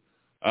needed.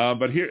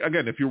 But here,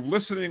 again, if you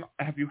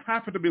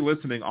happen to be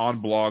listening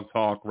on Blog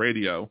Talk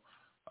Radio,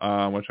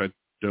 which I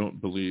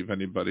don't believe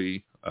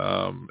anybody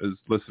is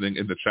listening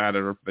in the chat,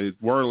 or if they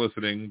were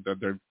listening,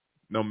 that there are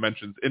no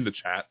mentions in the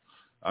chat.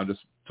 I just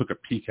took a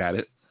peek at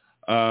it.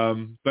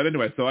 But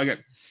anyway, so again,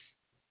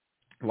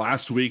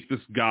 last week,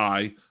 this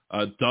guy,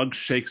 Doug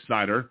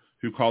Shakesnyder,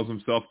 who calls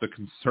himself the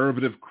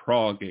conservative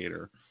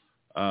Crawgator,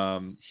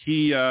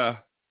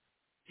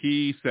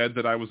 he said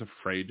that I was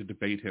afraid to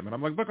debate him. And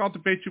I'm like, look, I'll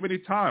debate you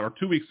anytime. Or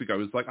 2 weeks ago,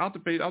 he was like, I'll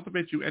debate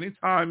you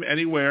anytime,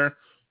 anywhere.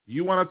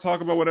 You want to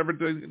talk about whatever,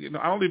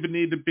 I don't even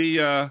need to be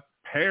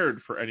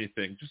paired for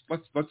anything. Just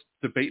let's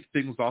debate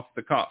things off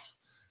the cuff.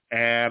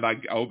 And I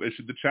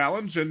issued the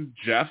challenge, and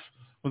Jeff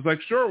was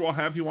like, sure, we'll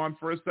have you on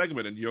for a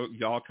segment, and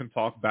y'all can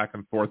talk back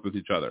and forth with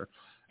each other.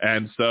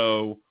 And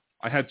so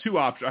I had two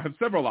options. I had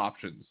several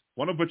options,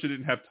 one of which I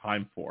didn't have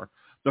time for.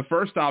 The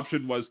first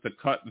option was to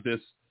cut this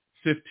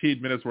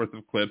 15 minutes worth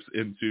of clips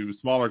into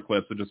smaller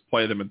clips and just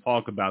play them and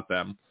talk about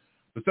them.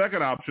 The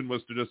second option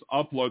was to just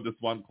upload this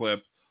one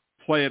clip,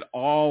 play it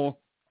all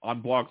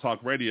on Blog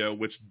Talk Radio,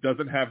 which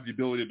doesn't have the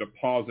ability to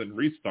pause and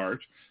restart,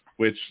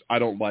 which I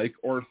don't like.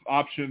 Or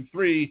option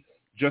 3,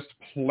 just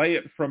play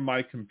it from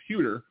my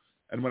computer.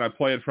 And when I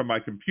play it from my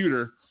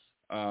computer,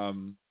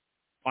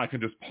 I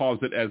can just pause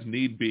it as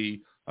need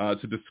be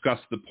to discuss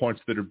the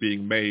points that are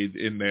being made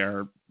in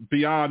there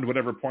beyond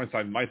whatever points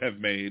I might have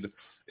made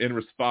in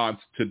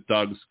response to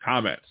Doug's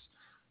comments.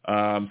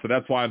 So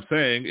that's why I'm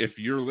saying if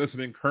you're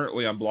listening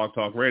currently on Blog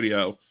Talk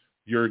Radio,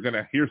 you're going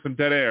to hear some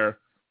dead air.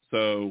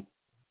 So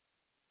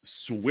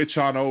switch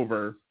on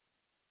over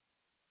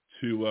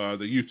to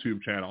the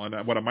YouTube channel.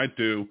 And what I might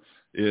do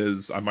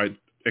is I might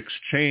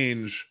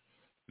exchange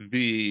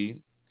the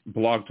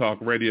Blog Talk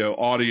Radio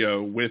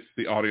audio with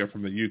the audio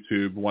from the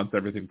YouTube once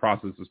everything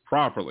processes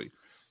properly.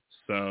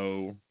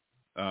 So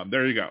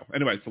there you go.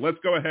 Anyway, so let's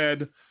go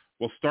ahead.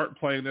 We'll start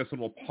playing this, and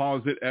we'll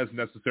pause it as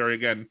necessary.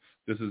 Again,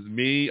 this is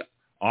me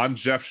on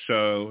Jeff's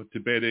show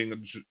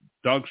debating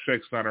Doug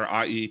Shakesnyder,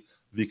 i.e.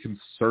 the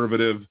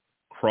conservative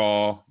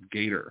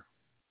Crawgator.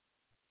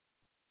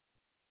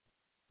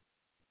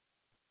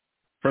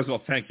 First of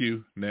all, thank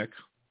you, Nick.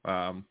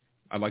 I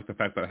like the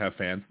fact that I have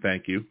fans.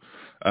 Thank you.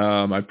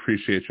 I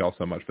appreciate y'all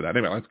so much for that.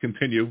 Anyway, let's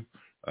continue.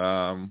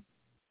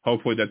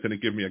 Hopefully that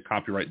didn't give me a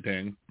copyright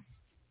ding.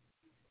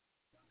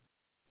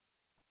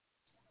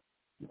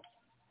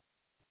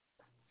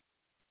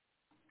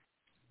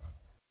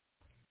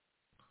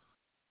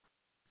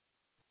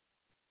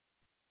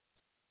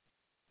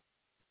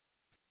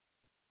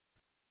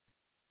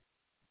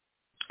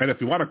 And if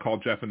you want to call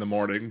Jeff in the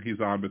morning, he's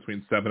on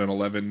between 7 and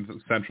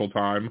 11 Central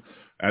Time.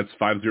 That's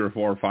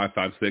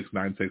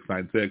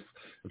 504-556-9696.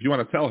 If you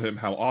want to tell him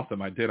how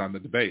awesome I did on the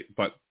debate.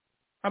 But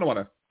I don't want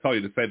to tell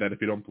you to say that if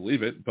you don't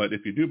believe it. But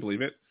if you do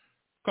believe it,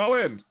 call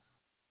in.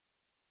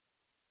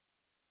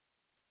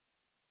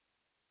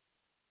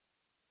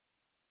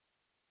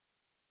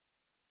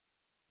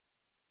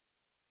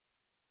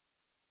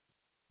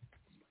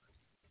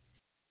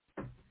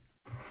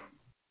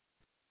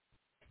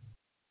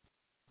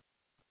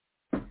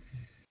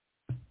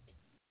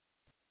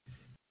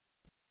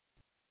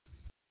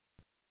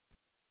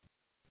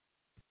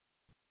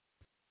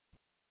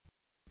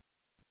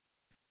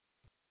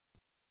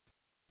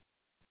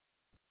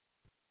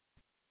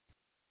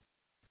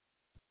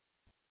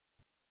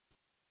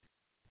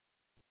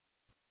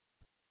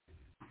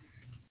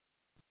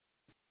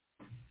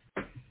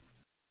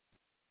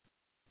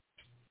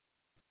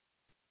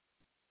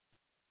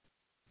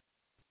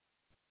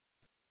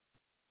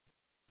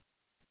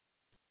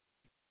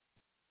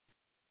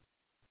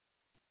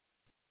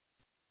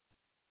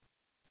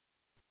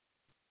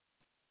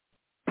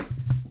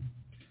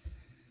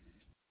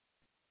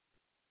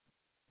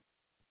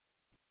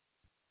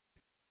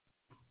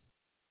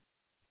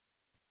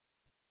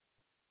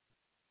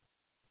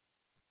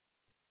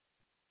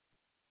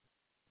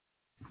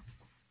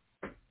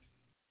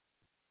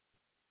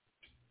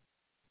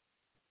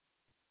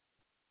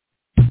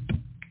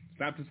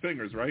 Snapped his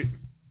fingers, right?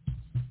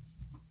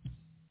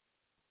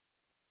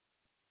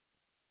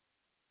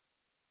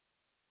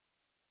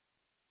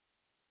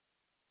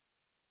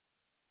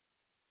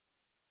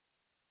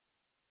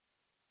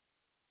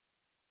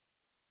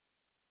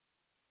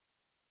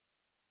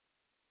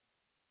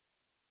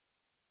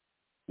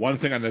 One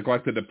thing I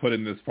neglected to put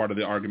in this part of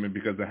the argument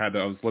because I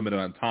was limited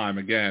on time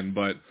again,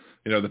 but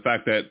the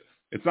fact that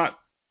we're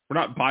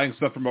not buying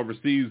stuff from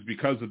overseas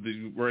because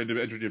we're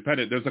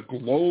interdependent. There's a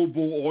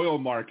global oil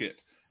market.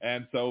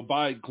 And so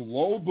by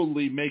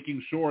globally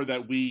making sure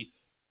that we,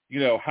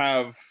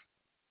 have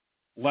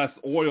less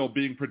oil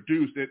being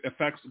produced, it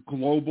affects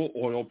global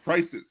oil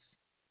prices.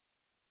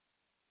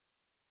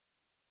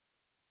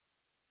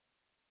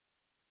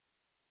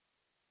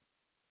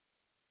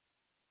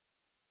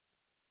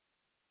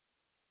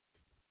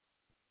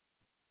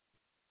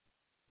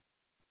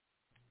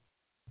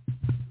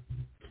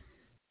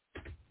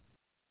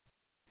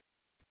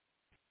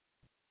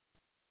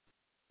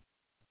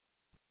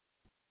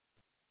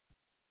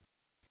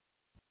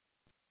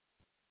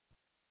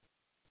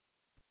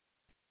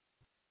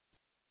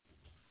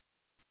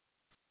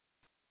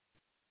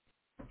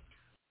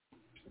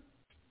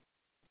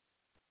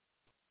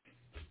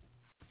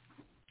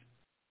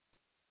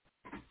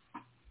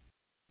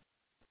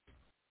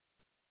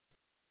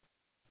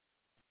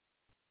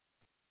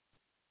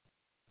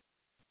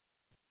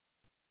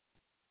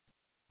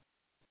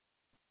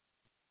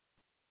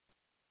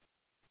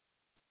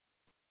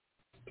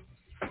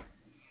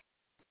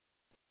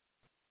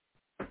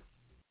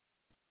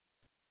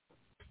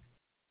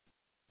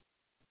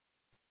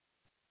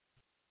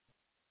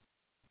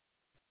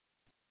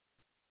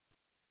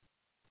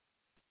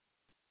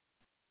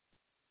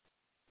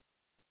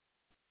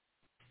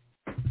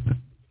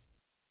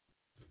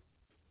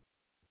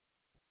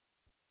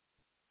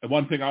 And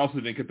one thing I also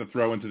didn't get to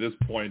throw into this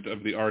point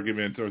of the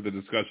argument or the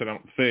discussion, I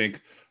don't think,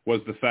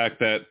 was the fact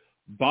that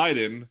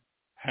Biden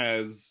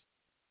has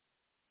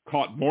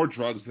caught more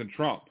drugs than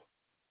Trump.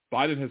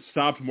 Biden has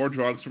stopped more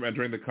drugs from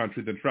entering the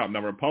country than Trump.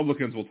 Now,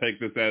 Republicans will take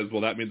this as,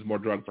 well, that means more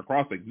drugs are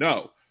crossing.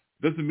 No,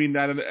 it doesn't mean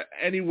that in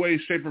any way,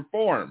 shape, or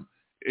form.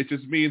 It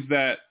just means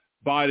that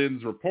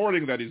Biden's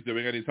reporting that he's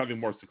doing it, he's having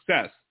more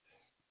success,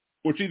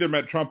 which either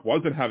meant Trump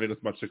wasn't having as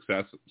much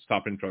success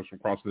stopping drugs from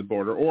crossing the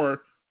border,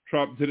 or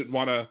Trump didn't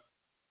want to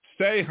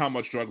say how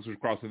much drugs were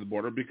crossing the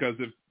border, because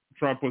if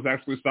Trump was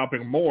actually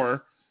stopping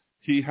more,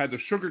 he had to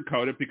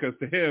sugarcoat it, because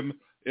to him,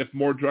 if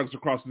more drugs are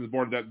crossing the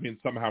border, that means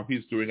somehow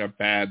he's doing a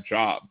bad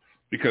job,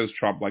 because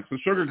Trump likes to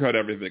sugarcoat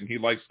everything. He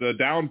likes to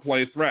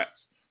downplay threats.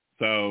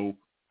 So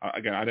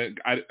again,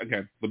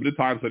 limited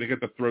time, so I didn't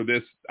get to throw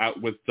this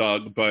out with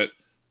Doug, but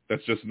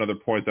that's just another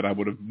point that I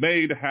would have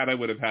made had I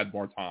would have had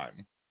more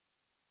time.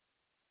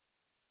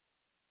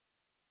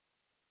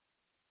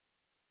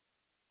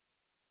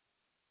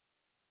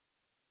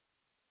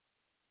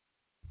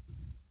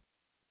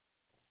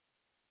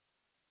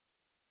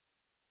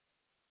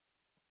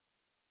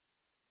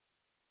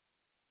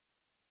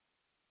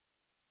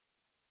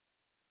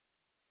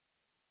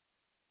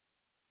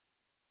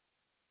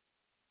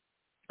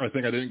 I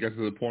think I didn't get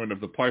to the point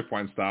of the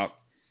pipeline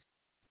stop,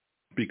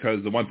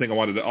 because the one thing I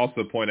wanted to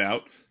also point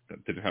out,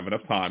 that didn't have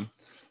enough time,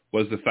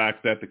 was the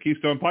fact that the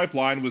Keystone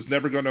Pipeline was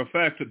never going to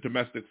affect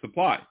domestic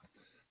supply.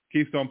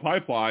 Keystone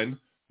Pipeline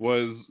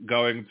was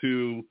going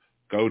to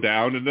go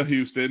down into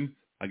Houston,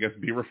 I guess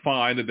be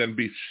refined, and then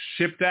be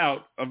shipped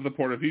out of the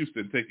port of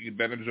Houston, taking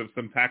advantage of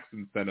some tax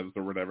incentives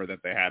or whatever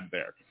that they had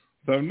there.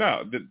 So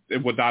no,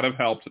 it would not have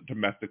helped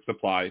domestic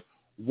supply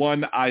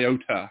one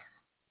iota.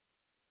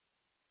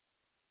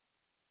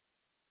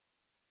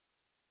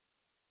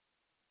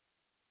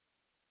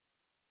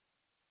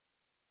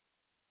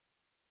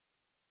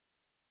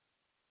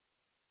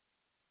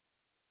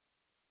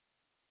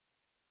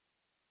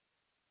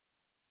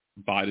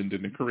 Biden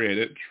didn't create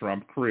it.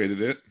 Trump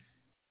created it.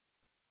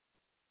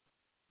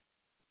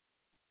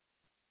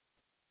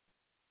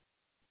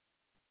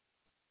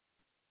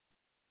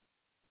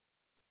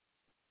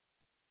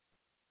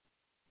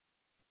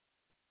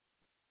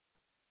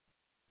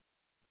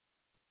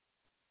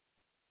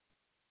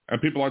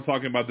 And people are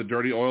talking about the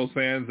dirty oil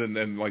sands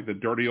and like the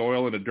dirty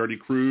oil and the dirty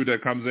crude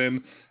that comes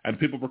in. And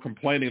people were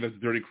complaining that the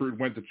dirty crude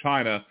went to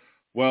China.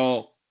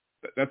 Well,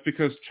 that's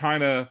because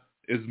China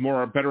is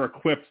better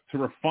equipped to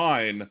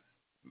refine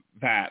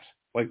that.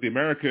 Like the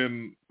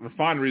American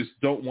refineries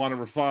don't want to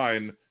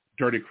refine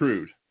dirty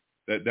crude.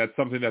 That's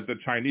something that the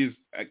Chinese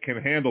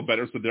can handle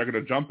better, so they're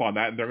going to jump on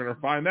that and they're going to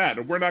refine that.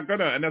 And we're not going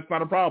to, and that's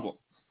not a problem.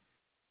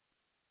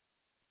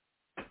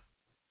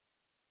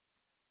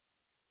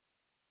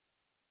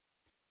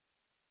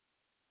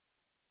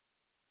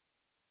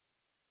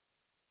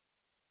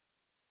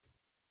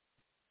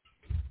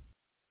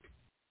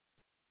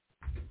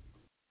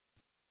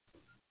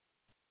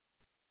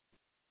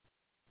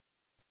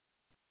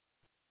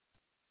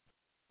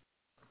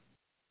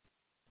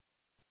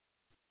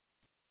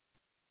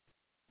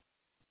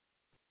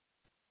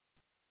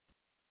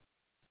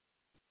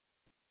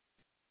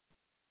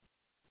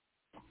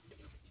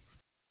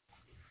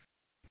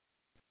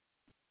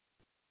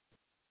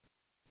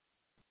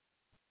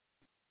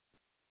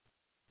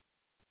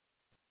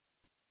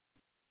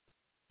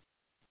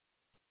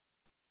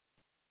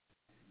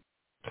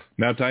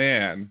 Now,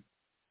 Diane,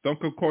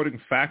 don't go quoting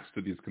facts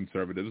to these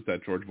conservatives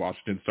that George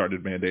Washington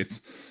started mandates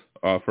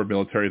for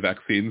military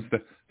vaccines.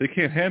 They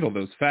can't handle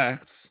those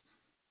facts.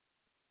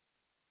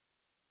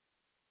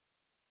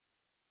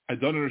 I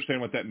don't understand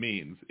what that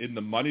means. In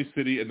the money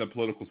city, in the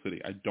political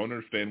city, I don't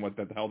understand what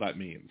the hell that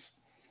means.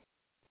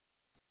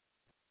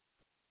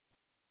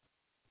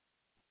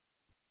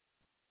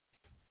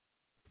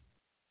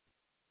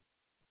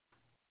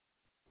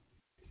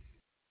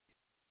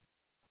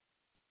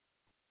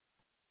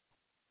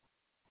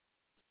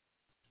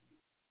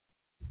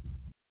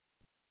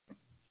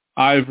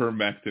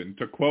 Ivermectin.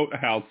 To quote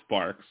Hal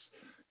Sparks,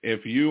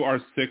 if you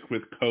are sick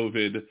with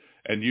COVID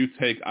and you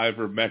take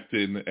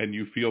ivermectin and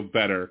you feel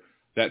better,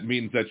 that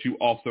means that you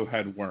also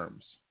had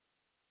worms.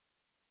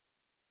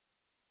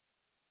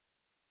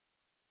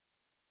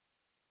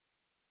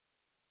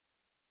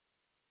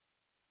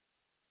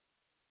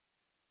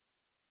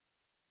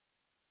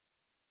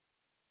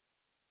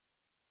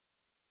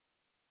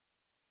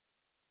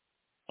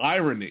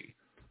 Irony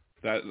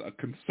that a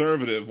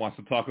conservative wants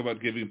to talk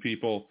about giving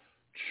people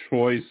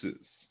choices.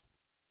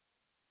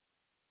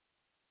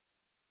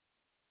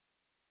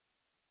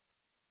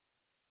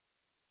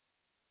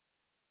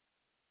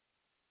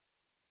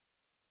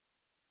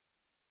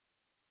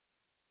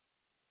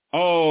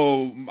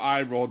 Oh,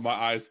 I rolled my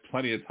eyes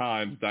plenty of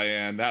times,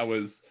 Diane. That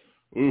was,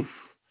 oof.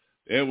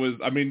 It was,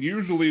 I mean,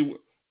 usually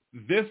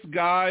this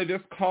guy,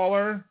 this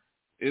caller,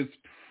 is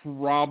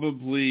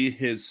probably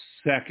his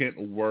second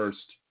worst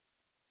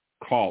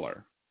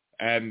caller.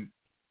 And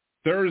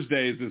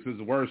Thursdays is his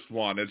worst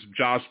one. It's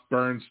Josh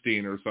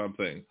Bernstein or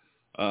something.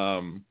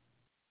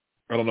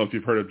 I don't know if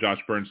you've heard of Josh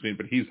Bernstein,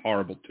 but he's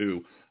horrible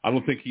too. I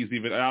don't think you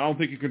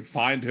can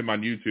find him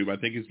on YouTube. I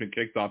think he's been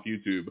kicked off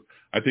YouTube.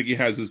 I think he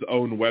has his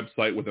own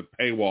website with a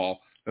paywall.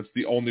 That's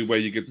the only way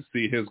you get to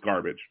see his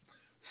garbage.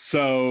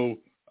 So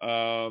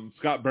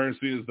Scott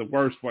Bernstein is the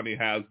worst one he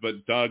has,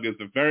 but Doug is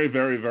a very,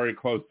 very, very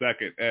close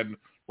second. And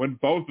when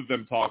both of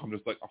them talk, I'm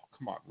just like, oh,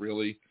 come on,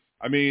 really?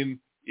 I mean,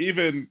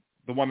 even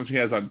the one that he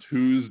has on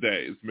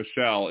Tuesdays,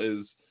 Michelle,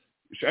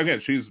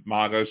 she's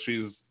MAGA.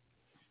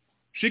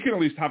 She can at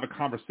least have a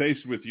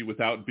conversation with you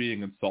without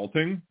being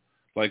insulting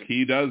like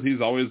he does.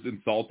 He's always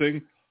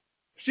insulting.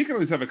 She can at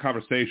least have a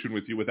conversation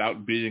with you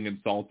without being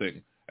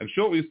insulting. And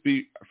she'll at least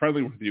be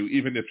friendly with you,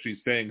 even if she's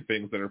saying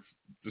things that are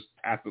just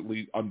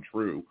tacitly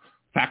untrue,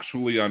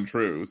 factually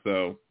untrue.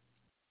 So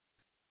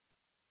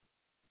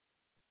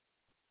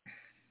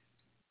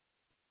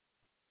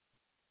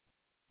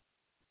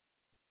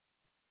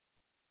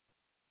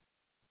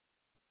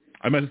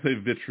I meant to say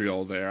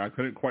vitriol there. I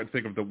couldn't quite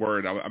think of the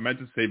word. I meant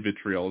to say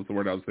vitriol is the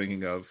word I was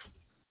thinking of.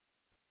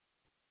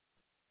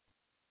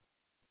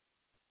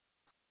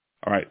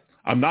 All right.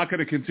 I'm not going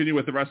to continue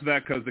with the rest of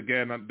that because,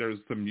 again, there's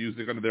some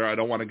music under there. I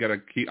don't want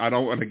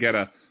to get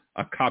a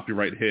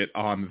copyright hit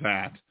on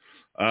that.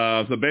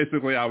 So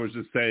basically, I was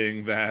just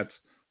saying that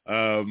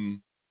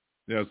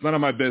it's none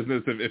of my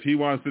business. If he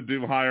wants to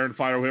do hire and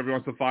fire whoever he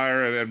wants to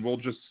fire, and we'll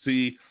just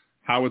see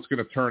how it's going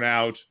to turn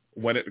out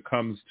when it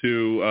comes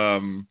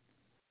to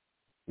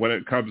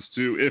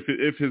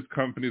if his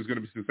company is going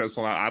to be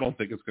successful. I don't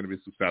think it's going to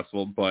be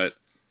successful, but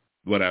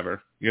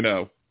whatever,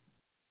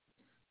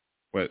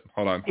 Wait,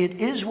 hold on.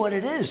 It is what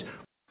it is.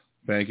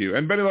 Thank you.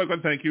 And Benny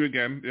Lovegood, thank you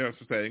again for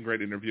saying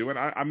great interview. And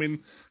I mean,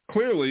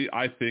 clearly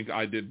I think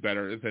I did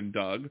better than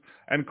Doug.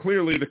 And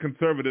clearly the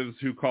conservatives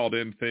who called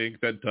in think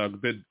that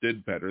Doug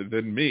did better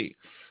than me.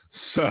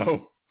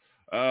 So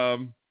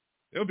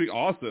it would be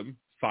awesome.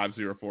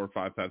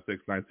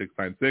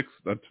 504-556-9696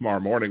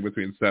 tomorrow morning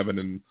between 7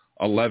 and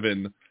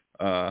 11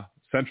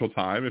 Central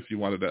Time if you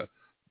wanted to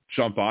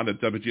jump on at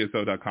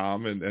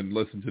WGSO.com and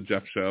listen to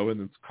Jeff's show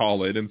and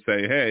call in and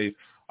say, hey,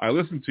 I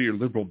listened to your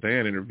Liberal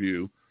Dan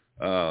interview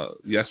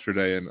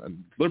yesterday,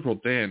 and Liberal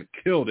Dan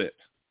killed it.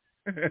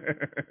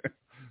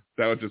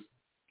 That would just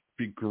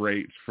be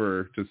great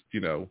for just,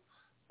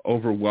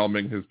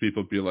 overwhelming his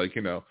people. Be like,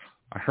 I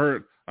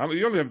heard, you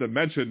don't have to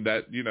mention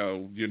that,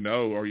 or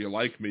you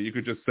like me. You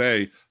could just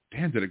say,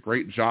 Dan did a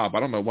great job.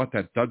 I don't know what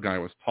that Doug guy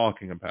was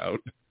talking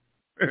about.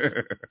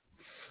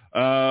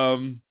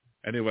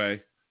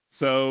 Anyway,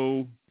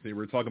 so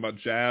we're talking about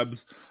jabs.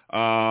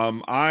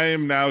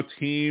 I'm now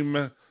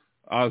team...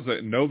 was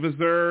it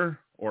Novazur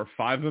or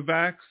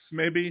Fivavax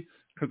maybe?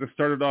 Because I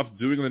started off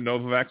doing the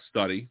Novavax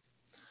study.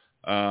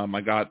 I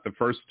got the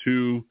first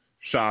 2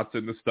 shots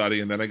in the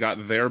study, and then I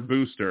got their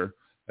booster.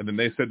 And then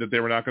they said that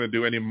they were not going to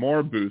do any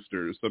more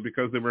boosters. So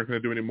because they weren't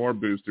going to do any more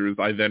boosters,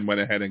 I then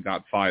went ahead and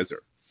got Pfizer.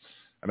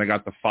 And I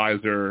got the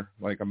Pfizer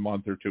like a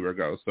month or 2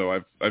 ago. So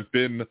I've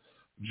been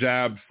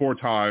jabbed 4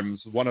 times,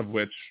 one of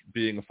which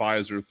being a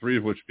Pfizer, 3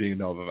 of which being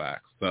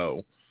Novavax.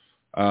 So,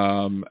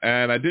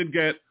 and I did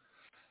get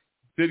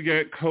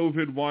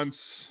COVID once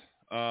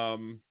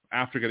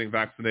after getting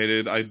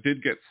vaccinated. I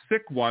did get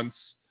sick once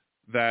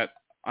that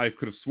I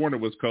could have sworn it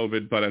was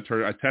COVID, but I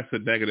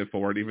tested negative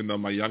for it, even though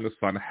my youngest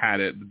son had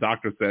it. The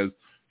doctor says,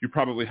 you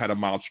probably had a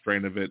mild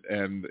strain of it,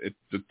 and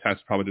the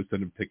test probably just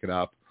didn't pick it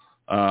up.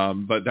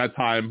 But that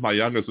time, my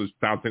youngest was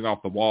bouncing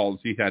off the walls.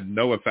 He had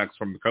no effects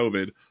from the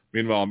COVID.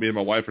 Meanwhile, me and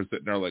my wife are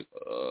sitting there like,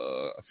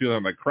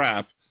 feeling like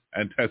crap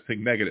and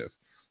testing negative.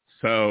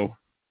 So,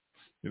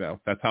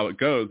 that's how it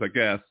goes, I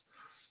guess.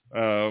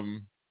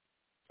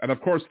 And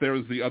of course, there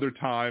was the other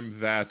time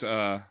that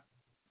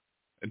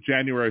in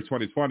January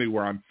 2020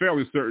 where I'm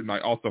fairly certain I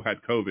also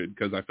had COVID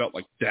because I felt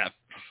like death.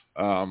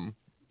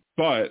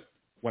 But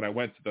when I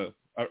went to the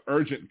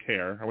urgent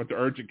care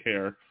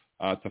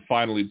to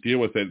finally deal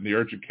with it, and the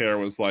urgent care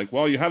was like,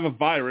 well, you have a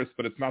virus,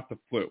 but it's not the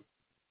flu.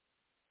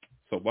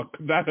 So what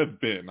could that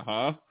have been,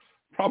 huh?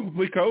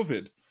 Probably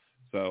COVID.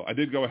 So I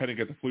did go ahead and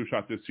get the flu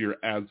shot this year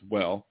as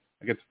well.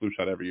 I get the flu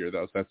shot every year,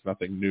 though, so that's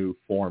nothing new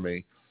for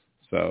me.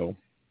 So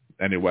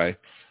anyway,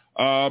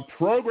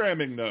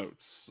 programming notes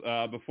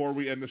before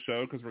we end the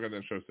show, because we're going to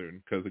end the show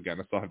soon, because,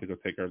 again, I still have to go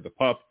take care of the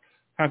pup.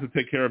 I have to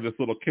take care of this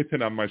little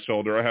kitten on my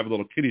shoulder. I have a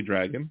little kitty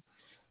dragon.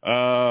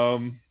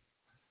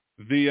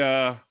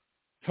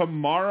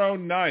 Tomorrow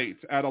night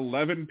at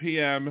 11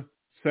 p.m.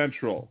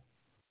 Central,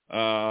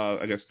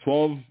 I guess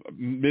 12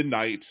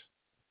 midnight,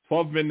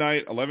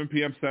 11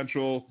 p.m.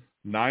 Central,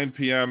 9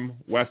 p.m.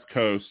 West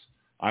Coast,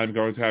 I'm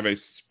going to have a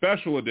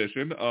special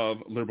edition of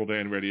Liberal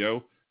Dan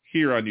Radio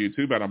here on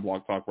YouTube and on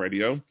Blog Talk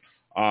Radio.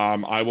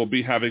 I will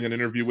be having an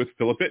interview with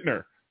Philip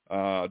Ittner,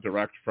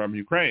 direct from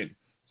Ukraine.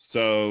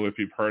 So if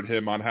you've heard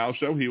him on Hal's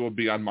show, he will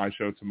be on my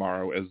show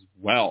tomorrow as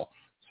well.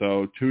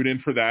 So tune in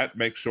for that.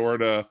 Make sure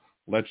to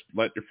let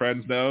your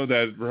friends know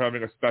that we're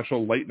having a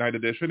special late night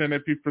edition. And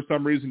if you, for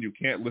some reason, you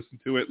can't listen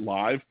to it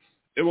live,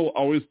 it will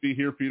always be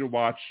here for you to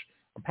watch.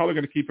 I'm probably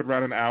going to keep it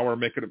around an hour,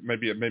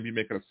 maybe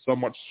make it a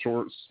somewhat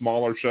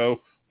smaller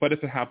show, But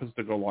if it happens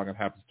to go long, it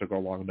happens to go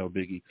long. No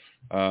biggie.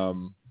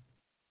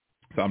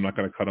 So I'm not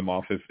going to cut him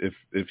off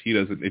if he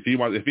doesn't. If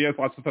he has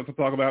lots of stuff to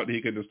talk about,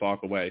 he can just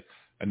talk away,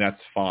 and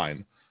that's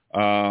fine.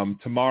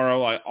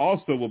 Tomorrow, I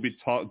also will be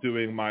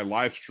doing my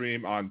live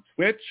stream on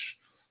Twitch,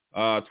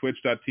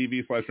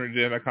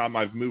 twitch.tv/nerdydan.com.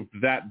 I've moved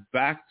that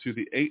back to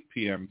the 8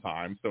 p.m.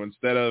 time. So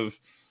instead of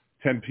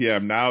 10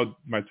 p.m., now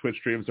my Twitch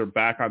streams are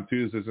back on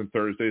Tuesdays and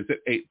Thursdays at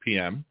 8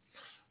 p.m.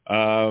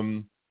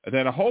 And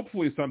then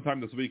hopefully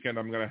sometime this weekend,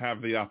 I'm going to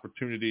have the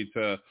opportunity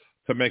to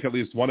make at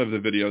least one of the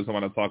videos I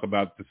want to talk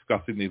about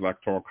discussing the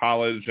Electoral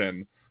College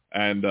and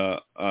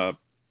a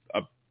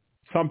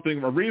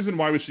reason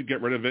why we should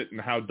get rid of it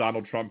and how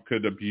Donald Trump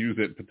could abuse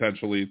it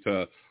potentially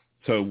to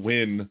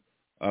win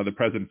the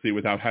presidency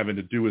without having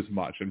to do as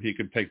much, and he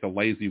could take the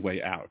lazy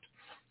way out.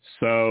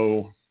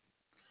 So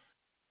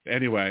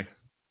anyway,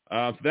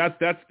 so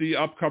that's the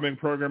upcoming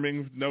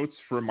programming notes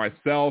for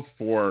myself,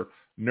 for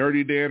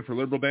Nerdy Dan, for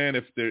Liberal Dan.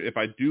 If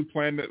I do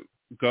plan to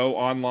go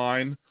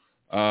online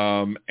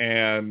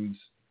and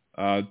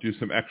do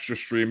some extra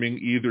streaming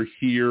either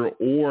here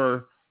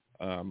or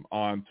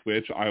on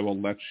Twitch, I will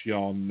let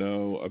y'all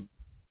know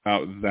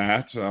about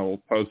that. I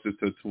will post it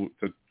to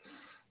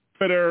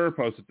Twitter,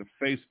 post it to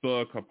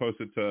Facebook. I'll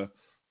post it to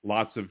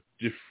lots of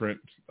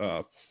different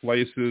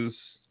places.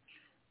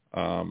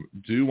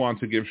 Do want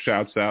to give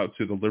shouts out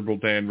to the Liberal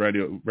Dan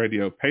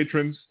Radio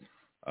patrons.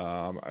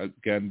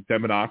 Again,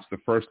 Deminox, the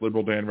first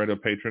Liberal Dan Radio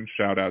patron,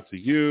 shout out to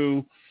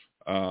you.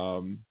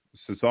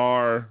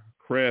 Cesar,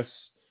 Chris,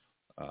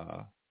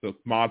 the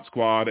Mod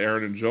Squad,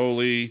 Aaron and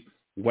Jolie,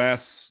 Wes.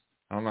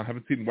 I don't know. I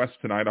haven't seen Wes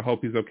tonight. I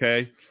hope he's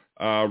okay.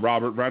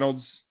 Robert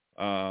Reynolds,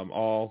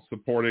 all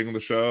supporting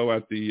the show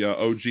at the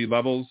OG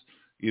levels,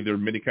 either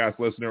minicast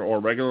listener or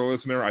regular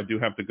listener. I do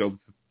have to go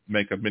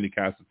make a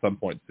minicast at some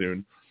point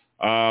soon.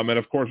 And,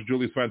 of course,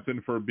 Julie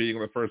Swenson for being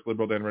the first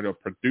Liberal Dan Radio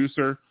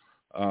producer.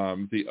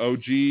 The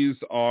OGs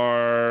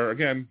are,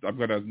 again, I'm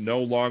going to no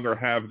longer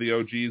have the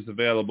OGs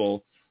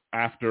available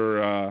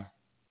after,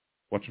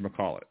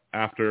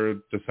 after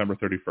December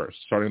 31st.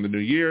 Starting the new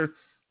year,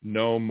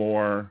 no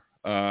more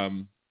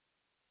of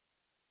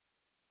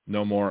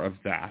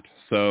that.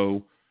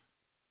 So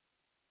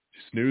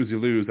snooze, you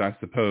lose, I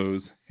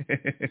suppose.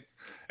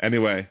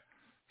 Anyway,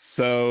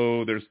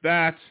 so there's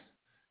that.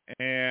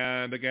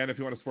 And again, if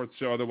you want to support the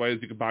show other ways,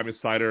 you can buy me a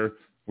cider,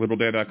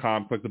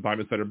 liberaldan.com, click the buy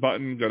me a cider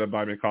button, go to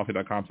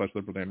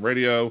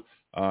buymeacoffee.com/liberaldanradio.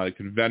 You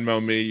can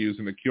Venmo me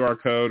using the QR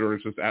code, or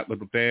it's just at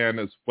liberaldan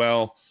as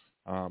well.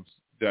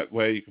 That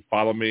way you can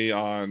follow me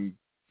on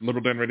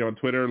Liberal Dan Radio on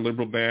Twitter,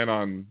 Liberal Dan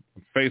on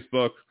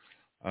Facebook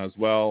as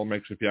well.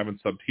 Make sure if you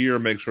haven't subbed here,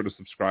 make sure to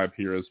subscribe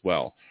here as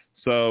well.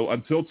 So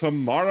until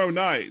tomorrow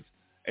night,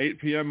 8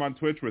 p.m. on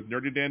Twitch with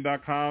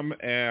nerdydan.com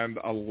and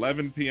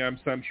 11 p.m.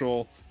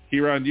 Central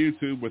here on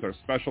YouTube with our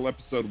special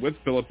episode with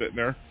Philip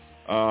Bittner.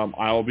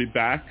 I will be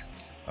back.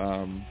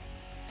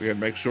 Again,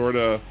 make sure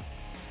to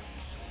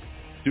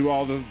do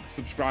all the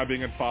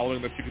subscribing and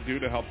following that you can do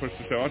to help push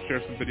the show out,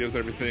 share some videos,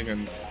 everything,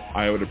 and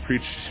I would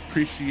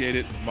appreciate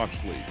it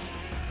muchly.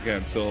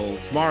 Again, till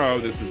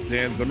tomorrow, this is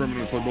Dan Zimmerman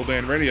with Liberal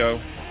Dan Radio.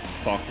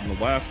 Talk from the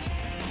left.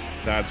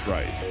 That's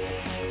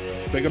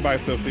right. Say goodbye,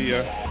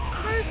 Sophia.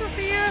 Bye,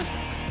 Sophia.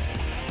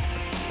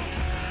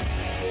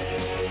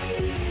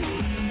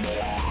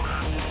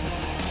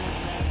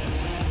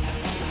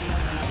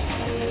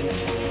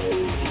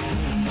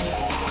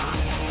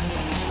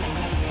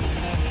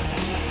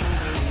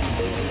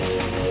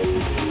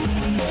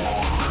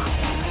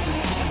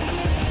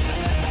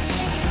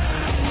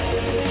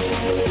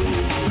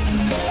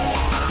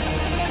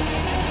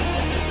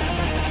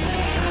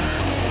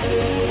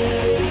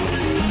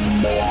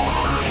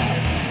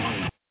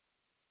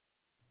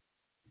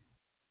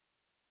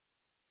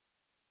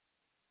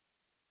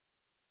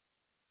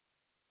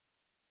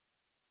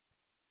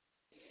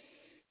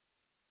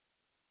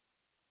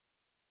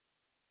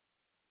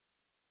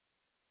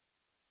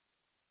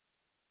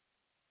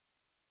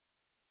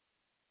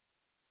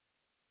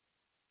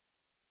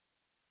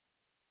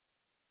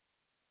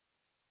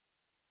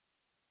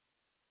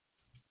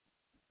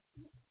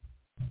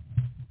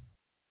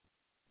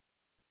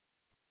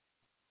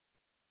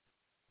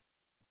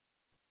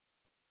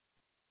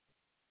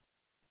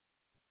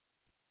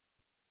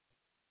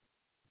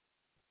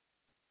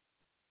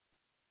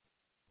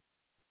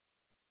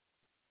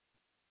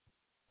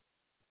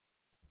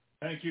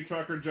 Thank you,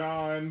 Trucker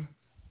John.